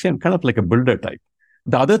that, actually, I'm kind of like a builder type.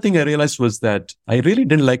 The other thing I realized was that I really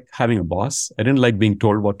didn't like having a boss. I didn't like being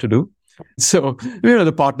told what to do. So,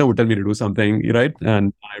 the partner would tell me to do something, right?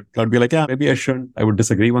 And I'd be like, yeah, maybe I shouldn't. I would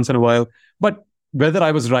disagree once in a while. But whether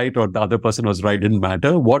I was right or the other person was right didn't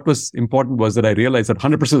matter. What was important was that I realized that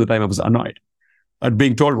 100% of the time I was annoyed at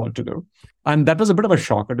being told what to do. And that was a bit of a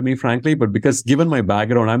shocker to me, frankly, but because given my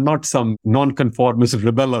background, I'm not some non-conformist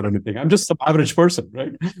rebel or anything. I'm just some average person,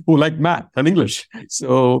 right? Who like math and English.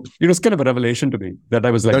 So it was kind of a revelation to me that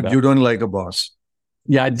I was like that. You don't like a boss.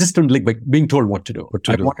 Yeah, I just don't like being told what to do.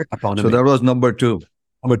 I do. wanted autonomy. So that was number two.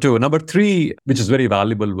 Number two. Number three, which is very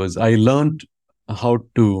valuable, was I learned how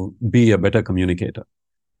to be a better communicator.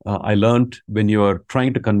 I learned when you're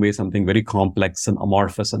trying to convey something very complex and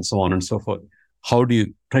amorphous and so on and so forth, how do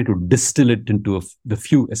you try to distill it into the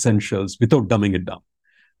few essentials without dumbing it down?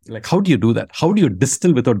 Like, how do you do that? How do you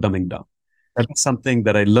distill without dumbing down? That's something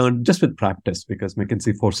that I learned just with practice, because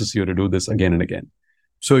McKinsey forces you to do this again and again.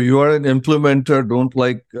 So you are an implementer, don't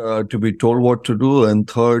like to be told what to do. And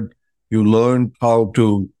third, you learn how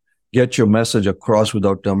to get your message across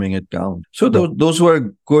without dumbing it down. So those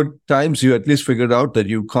were good times. You at least figured out that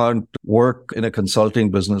you can't work in a consulting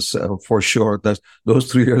business for sure.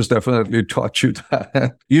 Those 3 years definitely taught you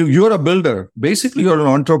that. You're a builder. Basically, you're an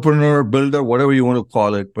entrepreneur, builder, whatever you want to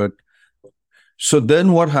call it. But so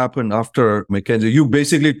then what happened after McKinsey? You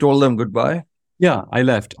basically told them goodbye? Yeah, I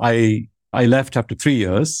left. I left after 3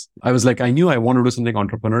 years. I was like, I knew I wanted to do something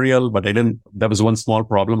entrepreneurial, but I didn't. That was one small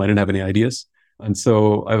problem. I didn't have any ideas. And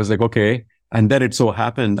so I was like, okay. And then it so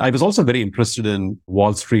happened, I was also very interested in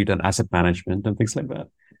Wall Street and asset management and things like that.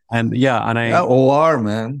 And OR,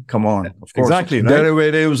 man. Come on. Of course. Exactly. Right?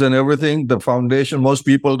 Derivatives and everything, the foundation, most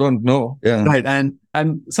people don't know. Yeah. Right. And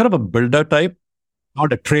I'm sort of a builder type,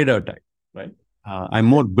 not a trader type, right? I'm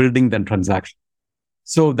more building than transaction.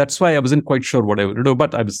 So that's why I wasn't quite sure what I would do,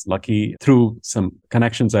 but I was lucky through some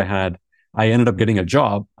connections I had. I ended up getting a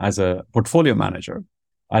job as a portfolio manager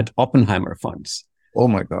at Oppenheimer funds. Oh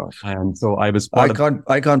my gosh. And so I was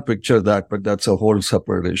I can't picture that, but that's a whole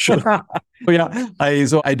separate issue.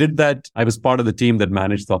 I did that. I was part of the team that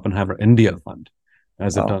managed the Oppenheimer India fund,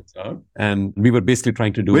 as it turns out. And we were basically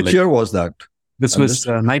trying to do... Which year was that? This was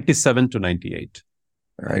 97 to 98.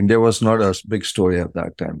 India was not a big story at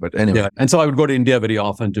that time, but anyway. Yeah. And so I would go to India very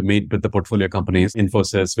often to meet with the portfolio companies,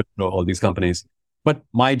 Infosys, Wipro, all these companies. But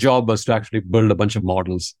my job was to actually build a bunch of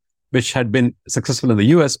models, which had been successful in the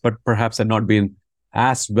US, but perhaps had not been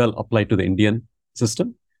as well applied to the Indian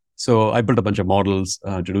system. So I built a bunch of models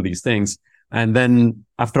to do these things. And then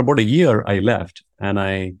after about a year, I left and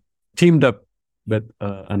I teamed up with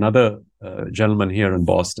another gentleman here in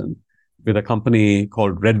Boston with a company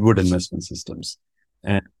called Redwood Investment Systems.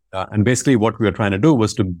 And basically what we were trying to do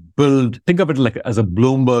was to think of it like as a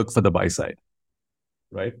Bloomberg for the buy side,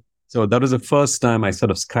 right? So that was the first time I sort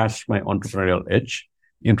of scratched my entrepreneurial itch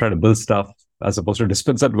in trying to build stuff as opposed to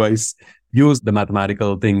dispense advice, use the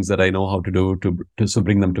mathematical things that I know how to do to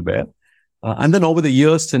bring them to bear. And then over the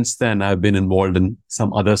years since then, I've been involved in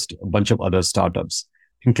a bunch of other startups,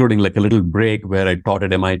 including like a little break where I taught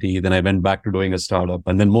at MIT. Then I went back to doing a startup.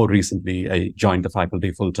 And then more recently, I joined the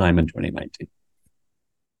faculty full-time in 2019.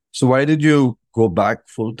 So why did you go back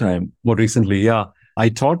full-time? More recently, yeah. I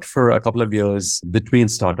taught for a couple of years between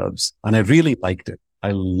startups and I really liked it.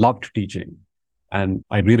 I loved teaching and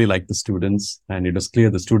I really liked the students and it was clear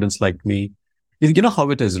the students liked me. You know how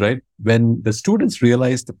it is, right? When the students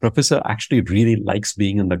realize the professor actually really likes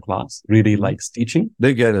being in the class, really likes teaching.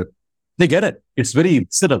 They get it. They get it. It's very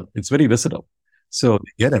subtle. It's very visible. So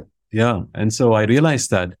they get it. Yeah. And so I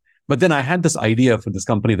realized that. But then I had this idea for this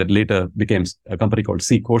company that later became a company called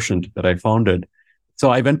C Quotient that I founded.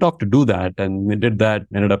 So I went off to do that and we did that.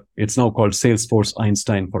 It's now called Salesforce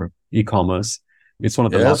Einstein for e-commerce. It's one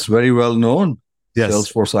of the... Yes, very well known. Yes.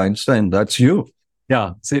 Salesforce Einstein, that's you.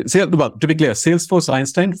 Yeah. Well, to be clear, Salesforce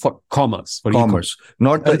Einstein for commerce. For commerce,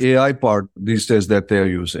 not the AI part these days that they're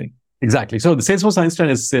using. Exactly. So the Salesforce Einstein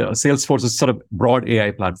is Salesforce's sort of broad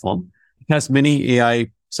AI platform. It has many AI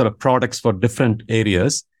sort of products for different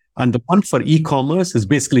areas. And the one for e-commerce is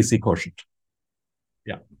basically C Quotient.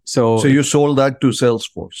 Yeah. So you sold that to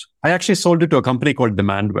Salesforce? I actually sold it to a company called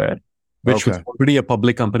Demandware, which was already a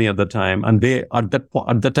public company at the time. And they, at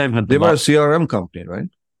that time, had... They were a CRM company, right?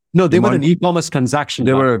 No, they were an e-commerce transaction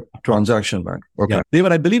bank. They were a transaction bank. Okay. Yeah. They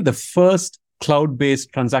were, I believe, the first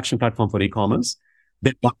cloud-based transaction platform for e-commerce.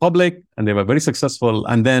 They were public and they were very successful.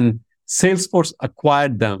 And then Salesforce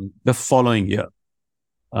acquired them the following year.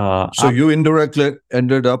 So you indirectly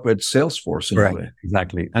ended up at Salesforce in a way.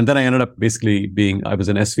 Exactly. And then I ended up basically I was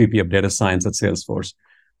an SVP of data science at Salesforce.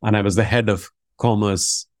 And I was the head of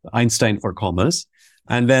commerce, Einstein for commerce.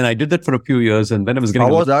 And then I did that for a few years. And then I was getting...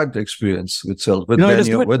 How was that experience with Mark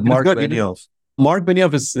Benioff? Mark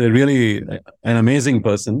Benioff is really an amazing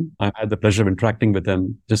person. I had the pleasure of interacting with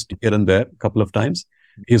him just here and there a couple of times.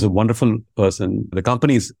 He's a wonderful person. The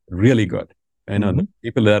company is really good. The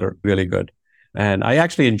people there are really good. And I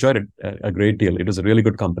actually enjoyed it a great deal. It was a really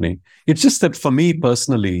good company. It's just that for me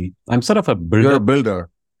personally, I'm sort of a builder. You're a builder.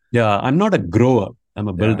 Yeah, I'm not a grower. I'm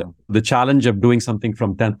a builder. Yeah. The challenge of doing something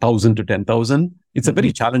from 10,000 to 10,000, it's a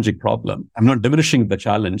very challenging problem. I'm not diminishing the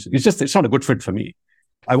challenge. It's not a good fit for me.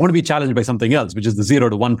 I want to be challenged by something else, which is the 0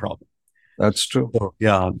 to 1 problem. That's true. So,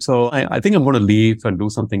 yeah. So I think I'm going to leave and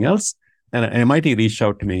do something else. And MIT reached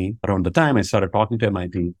out to me around the time I started talking to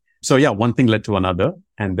MIT. So yeah, one thing led to another.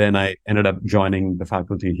 And then I ended up joining the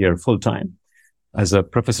faculty here full time as a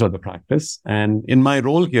professor of the practice. And in my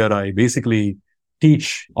role here, I basically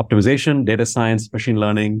teach optimization, data science, machine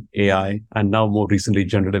learning, AI, and now more recently,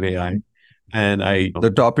 generative AI. And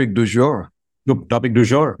the topic du jour. The topic du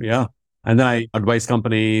jour, yeah. And then I advise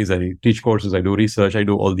companies, I teach courses, I do research, I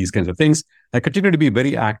do all these kinds of things. I continue to be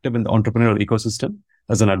very active in the entrepreneurial ecosystem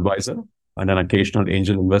as an advisor and an occasional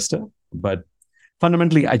angel investor. But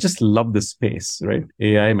fundamentally, I just love this space, right?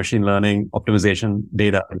 AI, machine learning, optimization,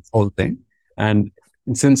 data, this whole thing. And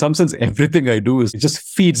in some sense, everything I do it just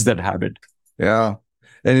feeds that habit. Yeah.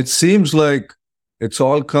 And it seems like it's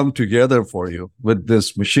all come together for you with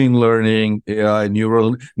this machine learning, AI,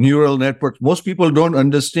 neural networks. Most people don't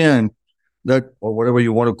understand that, or whatever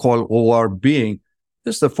you want to call OR being,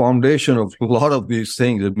 is the foundation of a lot of these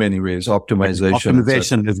things in many ways. Optimization.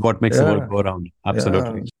 Optimization is what makes the world go around.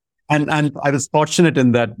 Absolutely. Yeah. And I was fortunate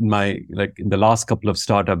in that in the last couple of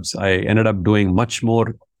startups, I ended up doing much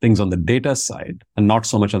more things on the data side and not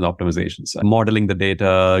so much on the optimization side. Modeling the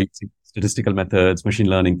data, using statistical methods, machine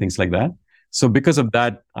learning, things like that. So because of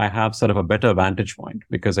that, I have sort of a better vantage point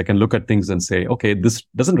because I can look at things and say, okay, this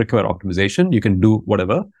doesn't require optimization. You can do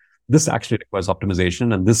whatever. This actually requires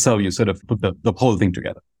optimization. And this is how you sort of put the whole thing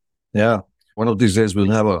together. Yeah. One of these days,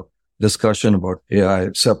 we'll have a discussion about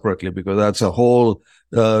AI separately because that's a whole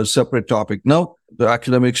separate topic. Now, the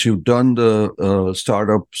academics, you've done the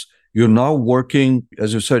startups. You're now working,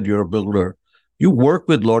 as you said, you're a builder. You work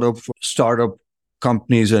with a lot of startup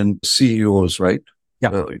companies and CEOs, right?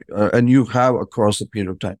 Yeah. And you have across the period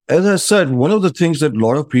of time. As I said, one of the things that a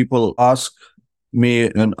lot of people ask me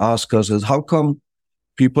and ask us is how come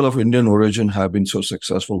people of Indian origin have been so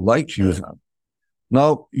successful like you have?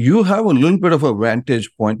 Now, you have a little bit of a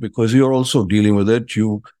vantage point because you're also dealing with it.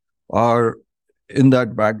 You are in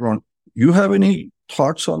that background. You have any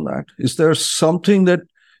thoughts on that? Is there something that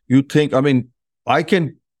you think, I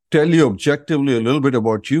can tell you objectively a little bit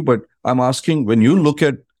about you, but I'm asking when you look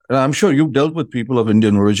at, and I'm sure you've dealt with people of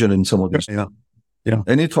Indian origin in some of these. Yeah.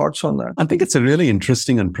 Any thoughts on that? I think it's a really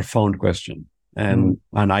interesting and profound question. And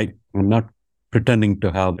I'm not pretending to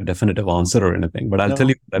have a definitive answer or anything, but I'll tell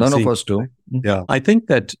you. None of us do. Yeah. I think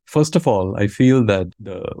that, first of all, I feel that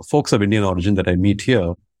the folks of Indian origin that I meet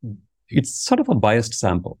here, it's sort of a biased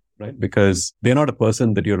sample, right? Because they're not a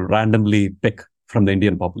person that you randomly pick from the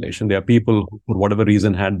Indian population. They are people who, for whatever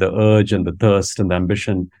reason, had the urge and the thirst and the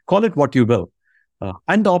ambition, call it what you will,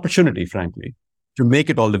 and the opportunity, frankly, to make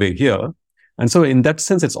it all the way here. And so in that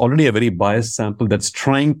sense, it's already a very biased sample that's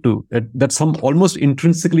that's some almost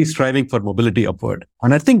intrinsically striving for mobility upward.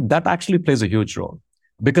 And I think that actually plays a huge role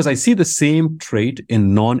because I see the same trait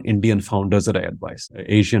in non-Indian founders that I advise,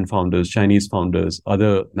 Asian founders, Chinese founders,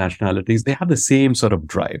 other nationalities. They have the same sort of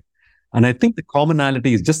drive. And I think the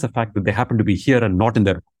commonality is just the fact that they happen to be here and not in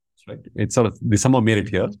their homes, right? It's sort of, they somehow made it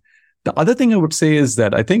here. The other thing I would say is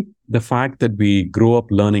that I think the fact that we grow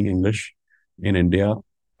up learning English in India,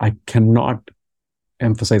 I cannot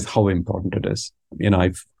emphasize how important it is.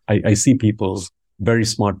 I see people, very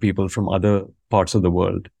smart people from other parts of the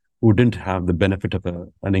world who didn't have the benefit of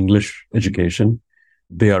an English education.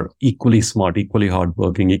 They are equally smart, equally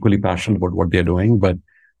hardworking, equally passionate about what they're doing, but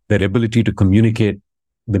their ability to communicate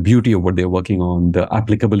the beauty of what they're working on, the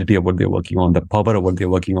applicability of what they're working on, the power of what they're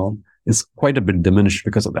working on is quite a bit diminished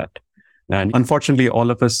because of that. And unfortunately, all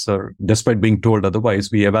of us are, despite being told otherwise,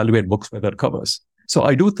 we evaluate books by their covers. So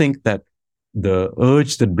I do think that the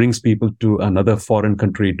urge that brings people to another foreign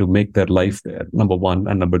country to make their life there, number one,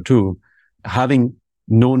 and number two, having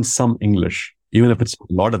known some English, even if it's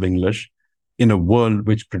a lot of English, in a world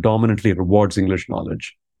which predominantly rewards English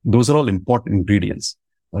knowledge, those are all important ingredients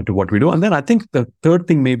to what we do. And then I think the third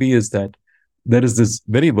thing maybe is that there is this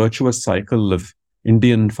very virtuous cycle of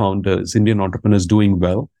Indian founders, Indian entrepreneurs doing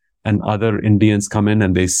well, and other Indians come in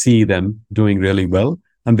and they see them doing really well.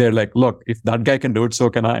 And they're like, look, if that guy can do it, so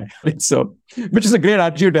can I. So, which is a great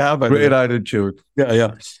attitude to have. Great attitude.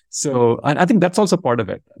 Yeah. So, and I think that's also part of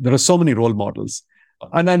it. There are so many role models.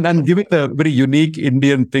 And giving the very unique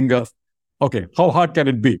Indian thing of Okay, how hard can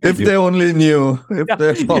it be? If they only knew. If Yeah,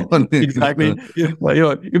 they only exactly.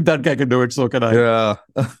 If that guy can do it, so can I. Yeah.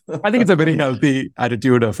 I think it's a very healthy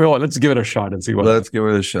attitude of, oh, let's give it a shot and see what Let's give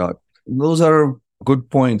it a shot. Those are good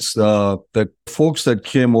points. That folks that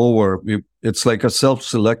came over, it's like a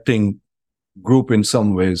self-selecting group in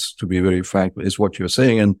some ways, to be very frank, is what you're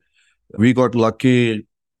saying. And we got lucky.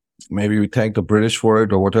 Maybe we thank the British for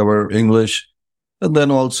it or whatever, English. And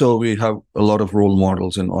then also we have a lot of role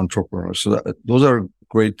models and entrepreneurs. So those are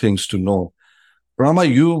great things to know. Rama,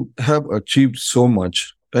 you have achieved so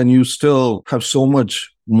much and you still have so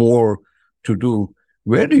much more to do.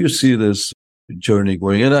 Where do you see this journey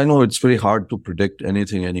going? And I know it's very hard to predict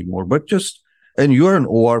anything anymore, but and you're an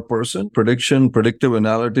OR person, predictive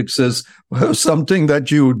analytics is something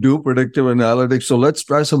that you do, predictive analytics. So let's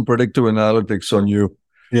try some predictive analytics on you.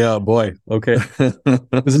 Yeah, boy. Okay.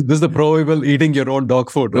 This is the proverbial eating your own dog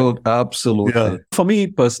food. Right? Oh, absolutely. Yeah. For me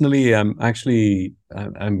personally, I'm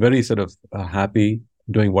very sort of happy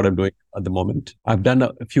doing what I'm doing at the moment. I've done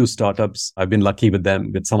a few startups. I've been lucky with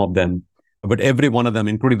some of them. But every one of them,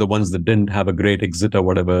 including the ones that didn't have a great exit or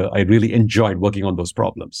whatever, I really enjoyed working on those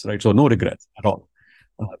problems, right? So no regrets at all.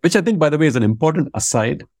 Which I think, by the way, is an important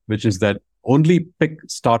aside, which is that only pick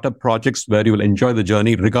startup projects where you will enjoy the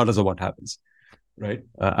journey regardless of what happens, right?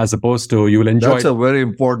 As opposed to you will enjoy... That's a very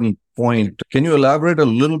important point. Can you elaborate a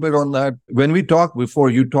little bit on that? When we talked before,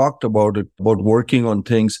 you talked about it, about working on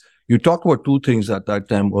things. You talked about two things at that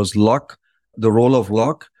time, was luck, the role of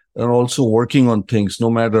luck, and also working on things, no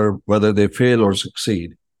matter whether they fail or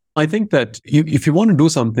succeed. I think that if you want to do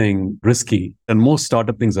something risky, and most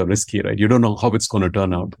startup things are risky, right? You don't know how it's going to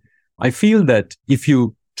turn out. I feel that if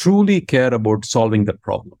you truly care about solving that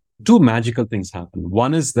problem, two magical things happen.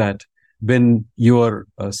 One is that when your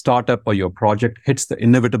startup or your project hits the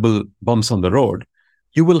inevitable bumps on the road,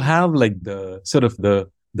 you will have like the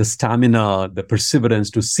stamina, the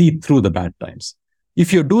perseverance to see through the bad times.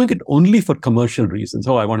 If you're doing it only for commercial reasons,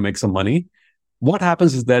 I want to make some money, what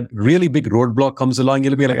happens is that really big roadblock comes along,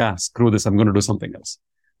 you'll be like, screw this, I'm going to do something else,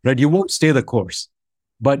 right? You won't stay the course.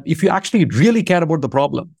 But if you actually really care about the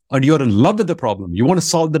problem and you're in love with the problem, you want to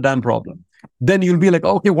solve the damn problem, then you'll be like,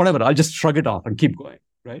 okay, whatever, I'll just shrug it off and keep going,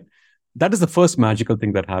 right? That is the first magical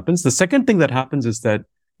thing that happens. The second thing that happens is that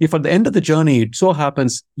if at the end of the journey, it so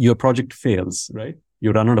happens your project fails, right?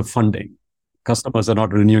 You run out of funding. Customers are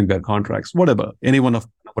not renewing their contracts, whatever. Any one of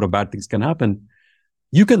bad things can happen.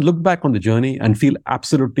 You can look back on the journey and feel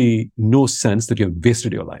absolutely no sense that you've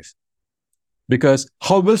wasted your life. Because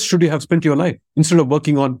how else should you have spent your life instead of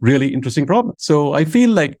working on really interesting problems? So I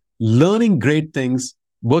feel like learning great things,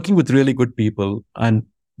 working with really good people, and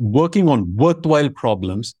working on worthwhile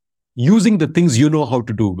problems, using the things you know how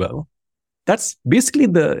to do well, that's basically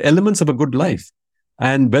the elements of a good life.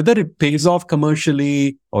 And whether it pays off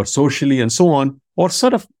commercially or socially and so on, or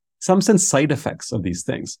sort of some sense side effects of these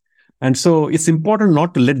things. And so it's important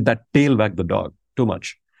not to let that tail wag the dog too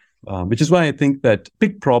much, which is why I think that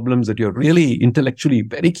pick problems that you're really intellectually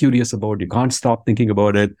very curious about. You can't stop thinking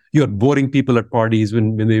about it. You're boring people at parties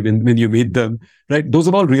when you meet them, right? Those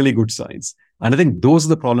are all really good signs. And I think those are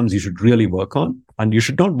the problems you should really work on. And you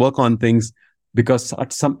should not work on things because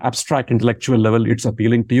at some abstract intellectual level, it's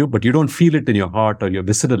appealing to you, but you don't feel it in your heart or your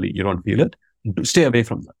viscerally, you don't feel it. Stay away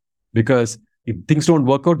from that. Because if things don't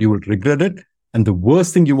work out, you will regret it. And the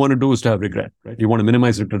worst thing you want to do is to have regret, right? You want to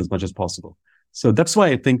minimize regret as much as possible. So that's why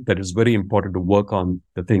I think that it's very important to work on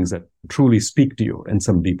the things that truly speak to you in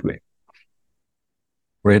some deep way.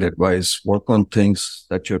 Great advice. Work on things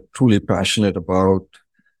that you're truly passionate about.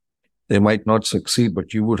 They might not succeed,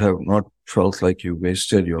 but you would have not felt like you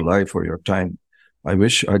wasted your life or your time. I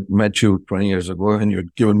wish I'd met you 20 years ago and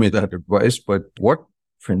you'd given me that advice, but what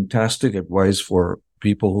fantastic advice for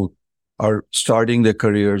people who are starting their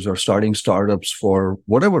careers or starting startups for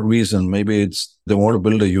whatever reason. Maybe it's they want to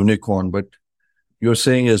build a unicorn, but you're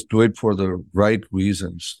saying is do it for the right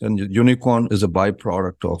reasons. And unicorn is a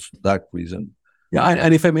byproduct of that reason. Yeah,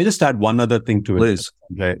 and if I may just add one other thing to it, please,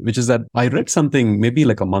 right, which is that I read something maybe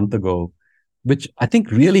like a month ago, which I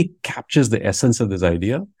think really captures the essence of this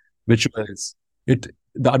idea, which was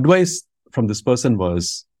the advice from this person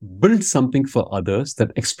was build something for others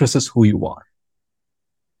that expresses who you are.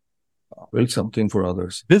 Build something for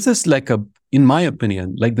others. This is in my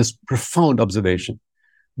opinion, like this profound observation,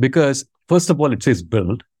 because first of all, it says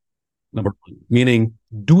build, number one, meaning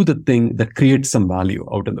do the thing that creates some value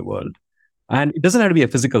out in the world. And it doesn't have to be a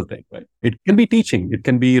physical thing, right? It can be teaching. It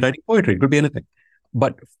can be writing poetry. It could be anything.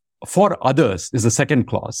 But for others is the second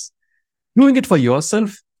clause. Doing it for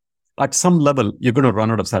yourself, at some level, you're going to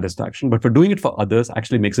run out of satisfaction. But for doing it for others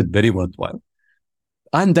actually makes it very worthwhile.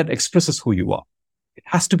 And that expresses who you are. It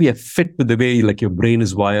has to be a fit with the way like your brain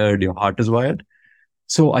is wired, your heart is wired.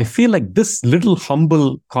 So I feel like this little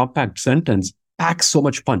humble, compact sentence packs so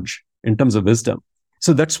much punch in terms of wisdom.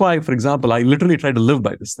 So that's why, for example, I literally try to live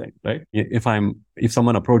by this thing, right? If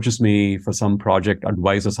someone approaches me for some project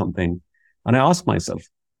advice or something, and I ask myself,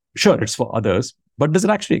 sure, it's for others, but does it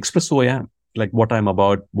actually express who I am? Like what I'm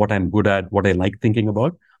about, what I'm good at, what I like thinking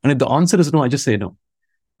about? And if the answer is no, I just say no.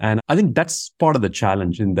 And I think that's part of the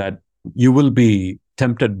challenge in that you will be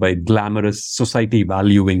tempted by glamorous society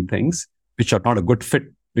valuing things, which are not a good fit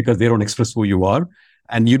because they don't express who you are.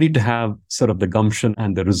 And you need to have sort of the gumption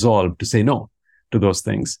and the resolve to say no to those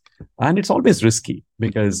things. And it's always risky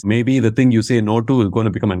because maybe the thing you say no to is going to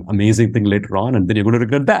become an amazing thing later on, and then you're going to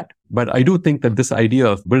regret that. But I do think that this idea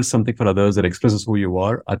of build something for others that expresses who you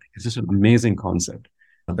are, I think it's just an amazing concept.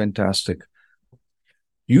 Fantastic.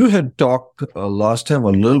 You had talked last time a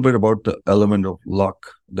little bit about the element of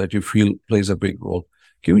luck that you feel plays a big role.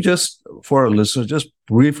 Can you just, for our listeners, just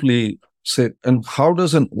briefly say, and how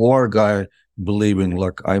does an OR guy believe in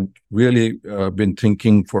luck? I've really been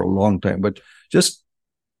thinking for a long time, but just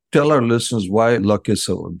tell our listeners why luck is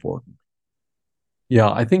so important. Yeah,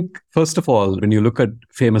 I think, first of all, when you look at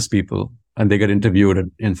famous people and they get interviewed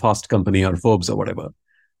in Fast Company or Forbes or whatever,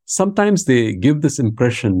 sometimes they give this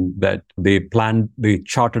impression that they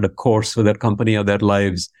charted a course for their company or their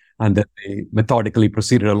lives, and that they methodically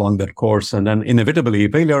proceeded along that course. And then inevitably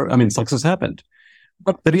success happened.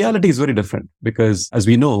 But the reality is very different because, as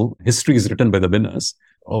we know, history is written by the winners.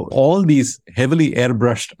 All these heavily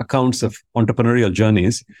airbrushed accounts of entrepreneurial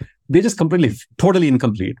journeys, they're just totally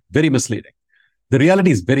incomplete, very misleading. The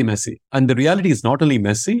reality is very messy. And the reality is not only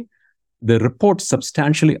messy, the reports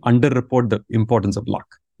substantially underreport the importance of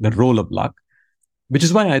luck, the role of luck, which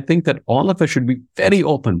is why I think that all of us should be very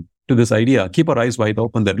open to this idea, keep our eyes wide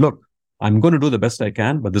open that, look, I'm going to do the best I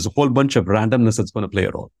can, but there's a whole bunch of randomness that's going to play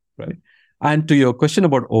a role, right? And to your question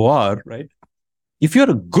about OR, right? If you're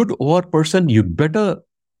a good OR person, you better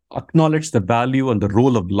acknowledge the value and the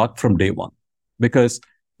role of luck from day one. Because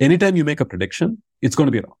anytime you make a prediction, it's going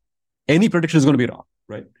to be wrong. Any prediction is going to be wrong,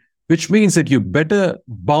 right? Which means that you better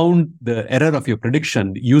bound the error of your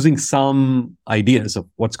prediction using some ideas of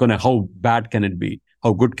how bad can it be?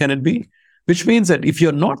 How good can it be? Which means that if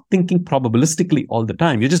you're not thinking probabilistically all the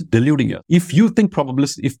time, you're just deluding you. If you think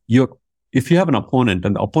if you have an opponent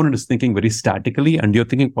and the opponent is thinking very statically and you're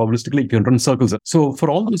thinking probabilistically, you can run circles. So for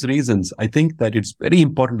all those reasons, I think that it's very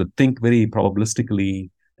important to think very probabilistically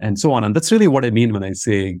and so on. And that's really what I mean when I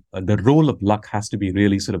say the role of luck has to be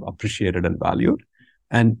really sort of appreciated and valued.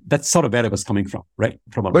 And that's sort of where I was coming from, right?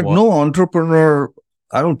 But no entrepreneur,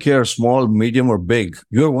 I don't care, small, medium, or big.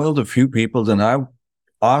 You're one of the few people, and I've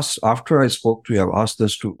asked, after I spoke to you, I've asked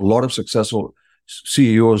this to a lot of successful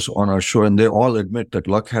CEOs on our show, and they all admit that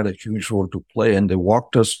luck had a huge role to play, and they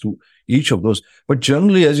walked us through each of those. But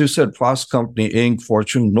generally, as you said, Fast Company, Inc.,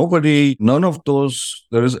 Fortune, none of those,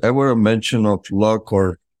 there is ever a mention of luck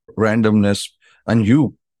or randomness. And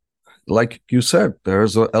you, like you said,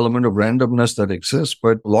 there's an element of randomness that exists,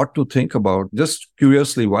 but a lot to think about. Just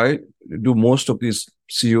curiously, why do most of these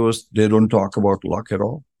CEOs, they don't talk about luck at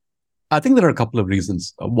all? I think there are a couple of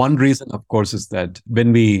reasons. One reason, of course, is that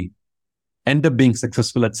when we end up being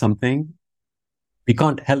successful at something, we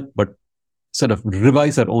can't help but sort of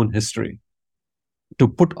revise our own history to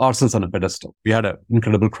put ourselves on a pedestal. We had an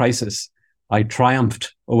incredible crisis. I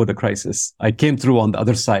triumphed over the crisis. I came through on the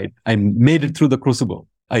other side. I made it through the crucible.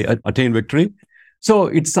 I attained victory. So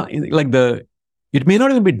it's like it may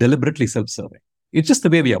not even be deliberately self-serving. It's just the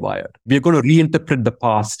way we are wired. We are going to reinterpret the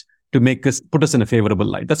past to put us in a favorable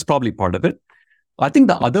light. That's probably part of it. I think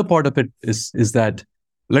the other part of it is that,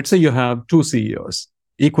 let's say you have two CEOs,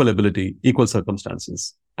 equal ability, equal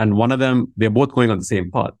circumstances, and one of them, they're both going on the same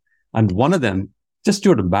path. And one of them, just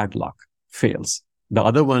due to bad luck, fails. The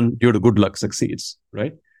other one, due to good luck, succeeds,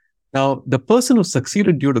 right? Now, the person who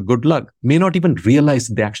succeeded due to good luck may not even realize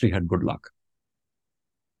they actually had good luck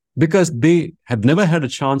because they have never had a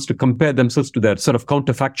chance to compare themselves to their sort of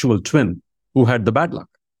counterfactual twin who had the bad luck,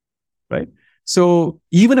 right? So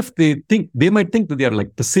even if they might think that they are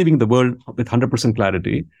like perceiving the world with 100%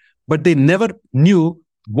 clarity, but they never knew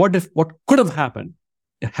what could have happened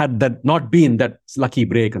had that not been that lucky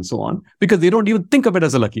break and so on, because they don't even think of it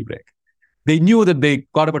as a lucky break. They knew that they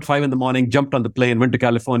got up at 5 a.m, jumped on the plane, went to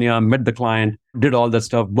California, met the client, did all that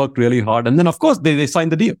stuff, worked really hard. And then, of course, they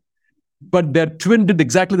signed the deal. But their twin did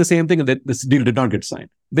exactly the same thing, and this deal did not get signed.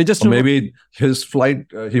 They just... Or maybe his flight,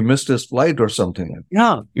 he missed his flight or something like that.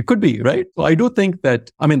 Yeah, it could be, right? So I do think that,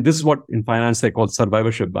 this is what in finance they call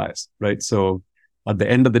survivorship bias, right? So at the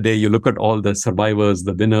end of the day, you look at all the survivors,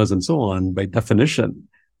 the winners, and so on. By definition,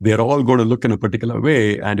 they're all going to look in a particular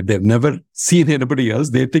way. And if they've never seen anybody else,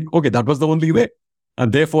 they think, okay, that was the only way.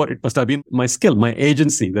 And therefore, it must have been my skill, my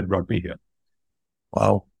agency that brought me here.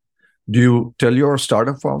 Wow. Do you tell your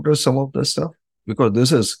startup founders some of this stuff? Because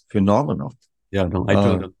this is phenomenal. Yeah, no, I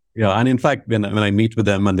told them. Yeah. And in fact, when I meet with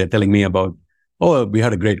them and they're telling me about, oh, we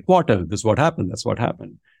had a great quarter, this is what happened, that's what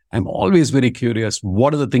happened. I'm always very curious.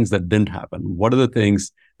 What are the things that didn't happen? What are the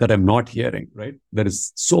things that I'm not hearing, right? There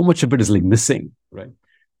is so much of it is like missing, right?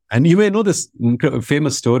 And you may know this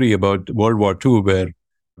famous story about World War II, where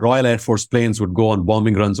Royal Air Force planes would go on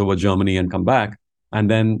bombing runs over Germany and come back. And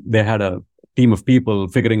then they had a team of people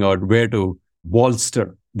figuring out where to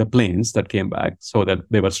bolster the planes that came back so that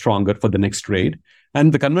they were stronger for the next raid.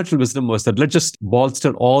 And the conventional wisdom was that let's just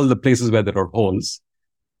bolster all the places where there are holes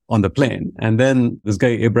on the plane. And then this guy,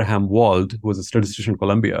 Abraham Wald, who was a statistician in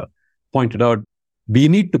Columbia, pointed out, we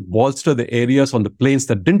need to bolster the areas on the planes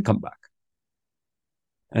that didn't come back.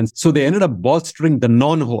 And so they ended up bolstering the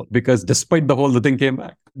non-hole because despite the hole, the thing came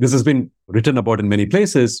back. This has been written about in many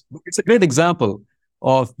places. It's a great example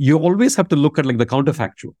of you always have to look at like the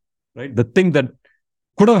counterfactual, right? The thing that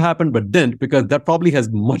could have happened but didn't, because that probably has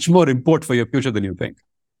much more import for your future than you think.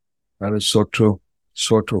 That is so true.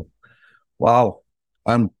 So true. Wow.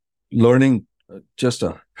 I'm learning just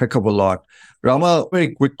a heck of a lot. Rama,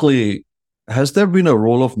 very quickly, has there been a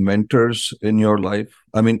role of mentors in your life?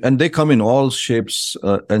 I mean, and they come in all shapes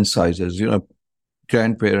and sizes,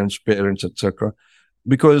 grandparents, parents, etc.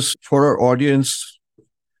 Because for our audience,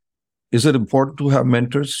 is it important to have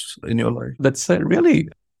mentors in your life? That's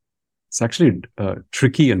it's actually a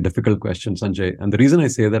tricky and difficult question, Sanjay. And the reason I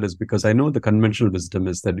say that is because I know the conventional wisdom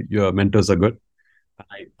is that your mentors are good.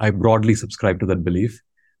 I broadly subscribe to that belief.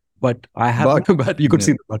 But I haven't, but you could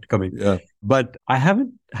see the but coming. Yeah. But I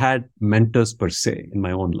haven't had mentors per se in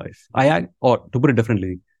my own life. Or to put it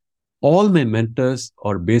differently, all my mentors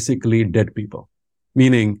are basically dead people.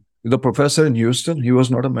 Meaning, the professor in Houston, he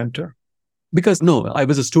was not a mentor? Because no, I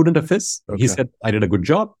was a student of his. Okay. He said I did a good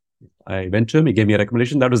job. I went to him, he gave me a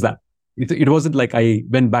recommendation. That was that. It wasn't like I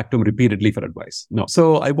went back to him repeatedly for advice. No.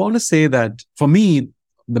 So I want to say that for me,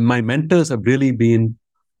 my mentors have really been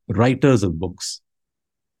writers of books.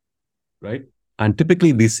 Right? And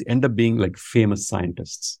typically these end up being like famous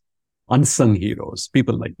scientists, unsung heroes,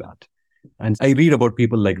 people like that. And I read about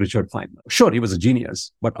people like Richard Feynman. Sure, he was a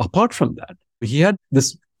genius. But apart from that, he had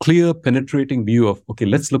this clear, penetrating view of, okay,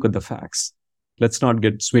 let's look at the facts. Let's not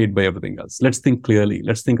get swayed by everything else. Let's think clearly.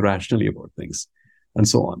 Let's think rationally about things and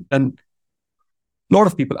so on. And a lot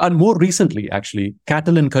of people, and more recently, actually,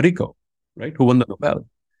 Katalin Kariko, right, who won the Nobel.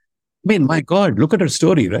 I mean, my God, look at her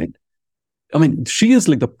story, right? I mean, she is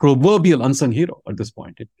like the proverbial unsung hero at this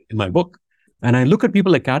point in my book. And I look at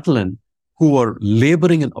people like Katalin who are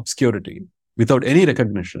laboring in obscurity without any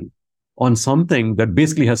recognition on something that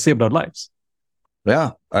basically has saved our lives.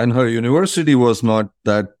 Yeah. And her university was not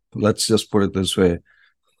that, let's just put it this way.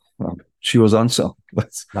 She was unsung.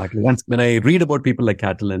 Exactly. When I read about people like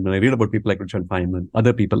Katalin, when I read about people like Richard Feynman,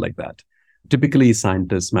 other people like that, typically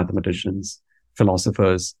scientists, mathematicians,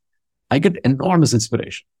 philosophers, I get enormous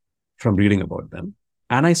inspiration from reading about them.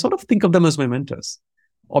 And I sort of think of them as my mentors.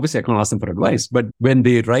 Obviously, I can't ask them for advice, but when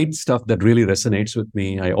they write stuff that really resonates with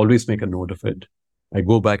me, I always make a note of it. I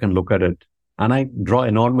go back and look at it, and I draw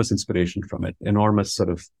enormous inspiration from it, enormous sort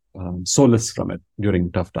of solace from it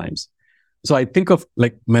during tough times. So I think of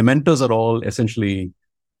like my mentors are all essentially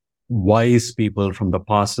wise people from the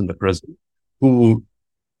past and the present who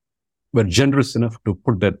were generous enough to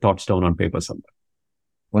put their thoughts down on paper somewhere.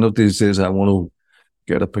 One of these days, I want to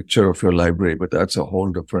get a picture of your library, but that's a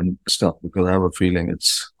whole different stuff because I have a feeling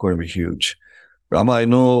it's going to be huge. Rama, I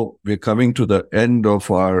know we're coming to the end of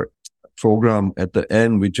our program. At the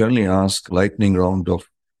end, we generally ask lightning round of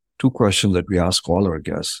 2 questions that we ask all our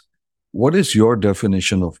guests. What is your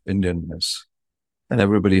definition of Indianness? And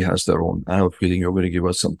everybody has their own. I have a feeling you're going to give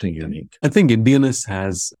us something unique. I think Indianness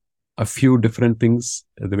has a few different things,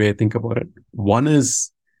 the way I think about it. One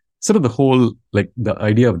is sort of the whole, like the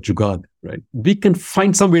idea of jugaad, right? We can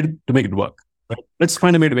find some way to make it work, right? Let's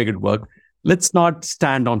find a way to make it work. Let's not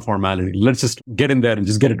stand on formality. Let's just get in there and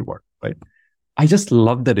just get it to work, right? I just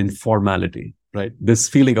love that informality, right? This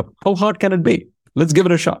feeling of how hard can it be? Let's give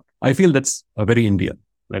it a shot. I feel that's a very Indian,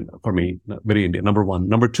 right? For me, very Indian, number one.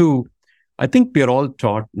 Number two, I think we are all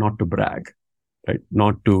taught not to brag, right?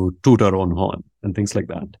 Not to toot our own horn and things like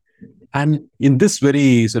that. And in this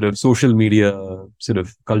very sort of social media sort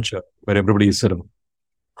of culture where everybody is sort of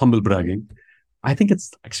humble bragging, I think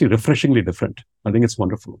it's actually refreshingly different. I think it's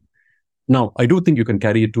wonderful. Now, I do think you can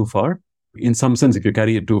carry it too far. in some sense, if you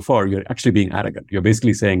carry it too far, you're actually being arrogant. You're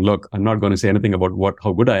basically saying, look, I'm not going to say anything about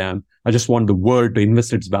how good I am. I just want the world to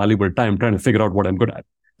invest its valuable time trying to figure out what I'm good at,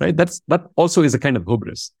 right? That also is a kind of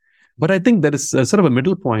hubris. But I think there is a sort of a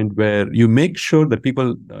middle point where you make sure that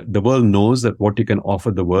the world knows that what you can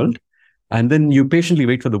offer the world, and then you patiently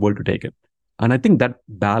wait for the world to take it. And I think that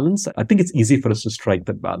balance, I think it's easy for us to strike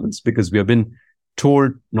that balance because we have been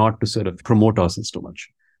told not to sort of promote ourselves too much.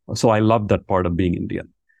 So I love that part of being Indian.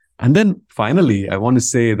 And then finally, I want to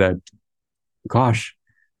say that, gosh,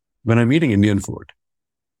 when I'm eating Indian food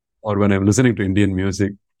or when I'm listening to Indian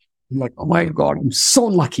music, I'm like, oh my God, I'm so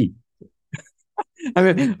lucky. I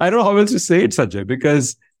mean, I don't know how else to say it, Sanjay,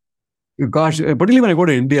 because gosh, particularly when I go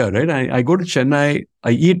to India, right? I go to Chennai,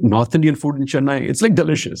 I eat North Indian food in Chennai. It's like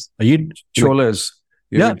delicious. I eat cholas.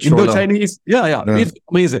 Yeah, Indo-Chinese. Yeah. It's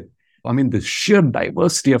amazing. I mean, the sheer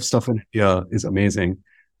diversity of stuff in India is amazing.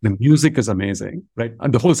 The music is amazing, right?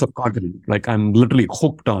 And the whole subcontinent. Like I'm literally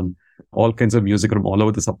hooked on all kinds of music from all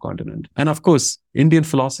over the subcontinent. And of course, Indian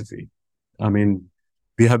philosophy. I mean,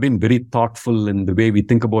 we have been very thoughtful in the way we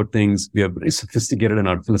think about things. We are very sophisticated in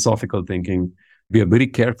our philosophical thinking. We are very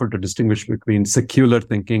careful to distinguish between secular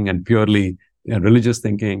thinking and purely religious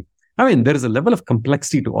thinking. I mean, there is a level of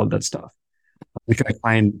complexity to all that stuff, which I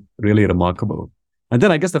find really remarkable. And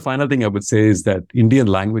then I guess the final thing I would say is that Indian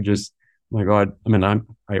languages, my God, I mean,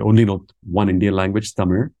 I only know one Indian language,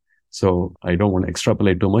 Tamil. So I don't want to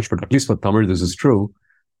extrapolate too much, but at least for Tamil, this is true.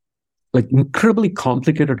 Like incredibly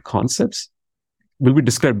complicated concepts will be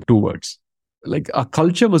described in 2 words. Like a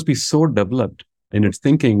culture must be so developed in its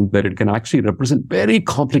thinking that it can actually represent very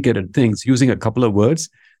complicated things using a couple of words.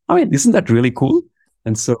 I mean, isn't that really cool?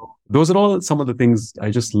 And so those are all some of the things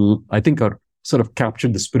I think are sort of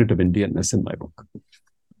captured the spirit of Indianness in my book.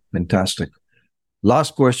 Fantastic.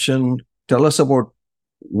 Last question. Tell us about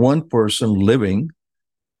one person living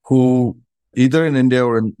who either in India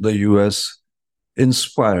or in the US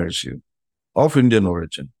inspires you of Indian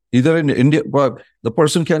origin. Either in India, but the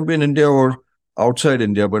person can be in India or outside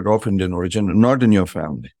India, but of Indian origin, not in your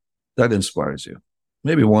family. That inspires you.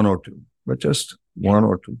 Maybe 1 or 2, but just 1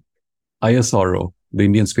 or 2. ISRO, the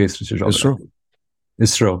Indian Space Research Organization.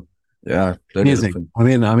 ISRO. Yeah. Amazing.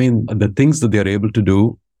 I mean, the things that they're able to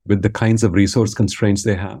do with the kinds of resource constraints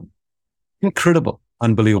they have. Incredible.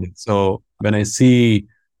 Unbelievable. So when I see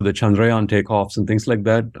the Chandrayaan takeoffs and things like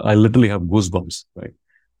that, I literally have goosebumps, right?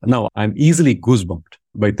 Now, I'm easily goosebumped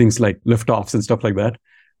by things like liftoffs and stuff like that.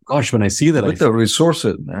 Gosh, when I see that, with the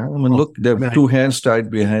resources, man. I mean, look, they have 2 hands tied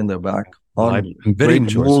behind their back. I'm very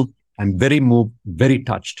moved. I'm very moved, very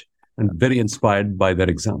touched, and very inspired by their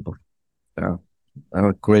example. Yeah,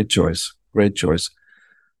 great choice. Great choice.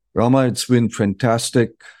 Rama, it's been fantastic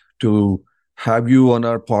to have you on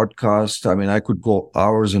our podcast. I mean, I could go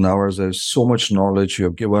hours and hours. There's so much knowledge you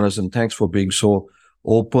have given us, and thanks for being so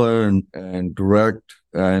open and direct.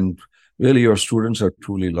 And really, your students are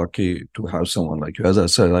truly lucky to have someone like you. As I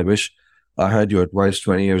said, I wish I had your advice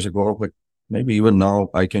 20 years ago, but maybe even now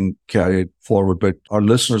I can carry it forward. But our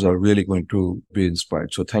listeners are really going to be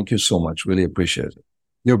inspired. So thank you so much. Really appreciate it.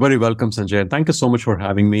 You're very welcome, Sanjay. Thank you so much for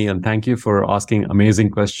having me. And thank you for asking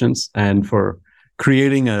amazing questions and for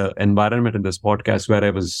creating an environment in this podcast where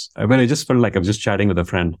I just felt like I was just chatting with a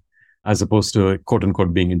friend as opposed to quote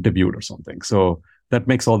unquote being interviewed or something. So that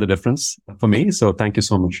makes all the difference for me. So thank you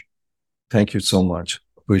so much. Thank you so much.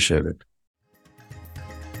 Appreciate it.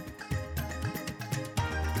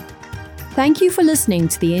 Thank you for listening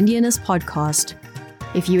to the Indianness podcast.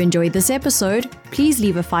 If you enjoyed this episode, please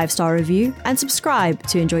leave a 5-star review and subscribe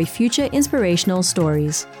to enjoy future inspirational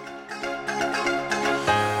stories.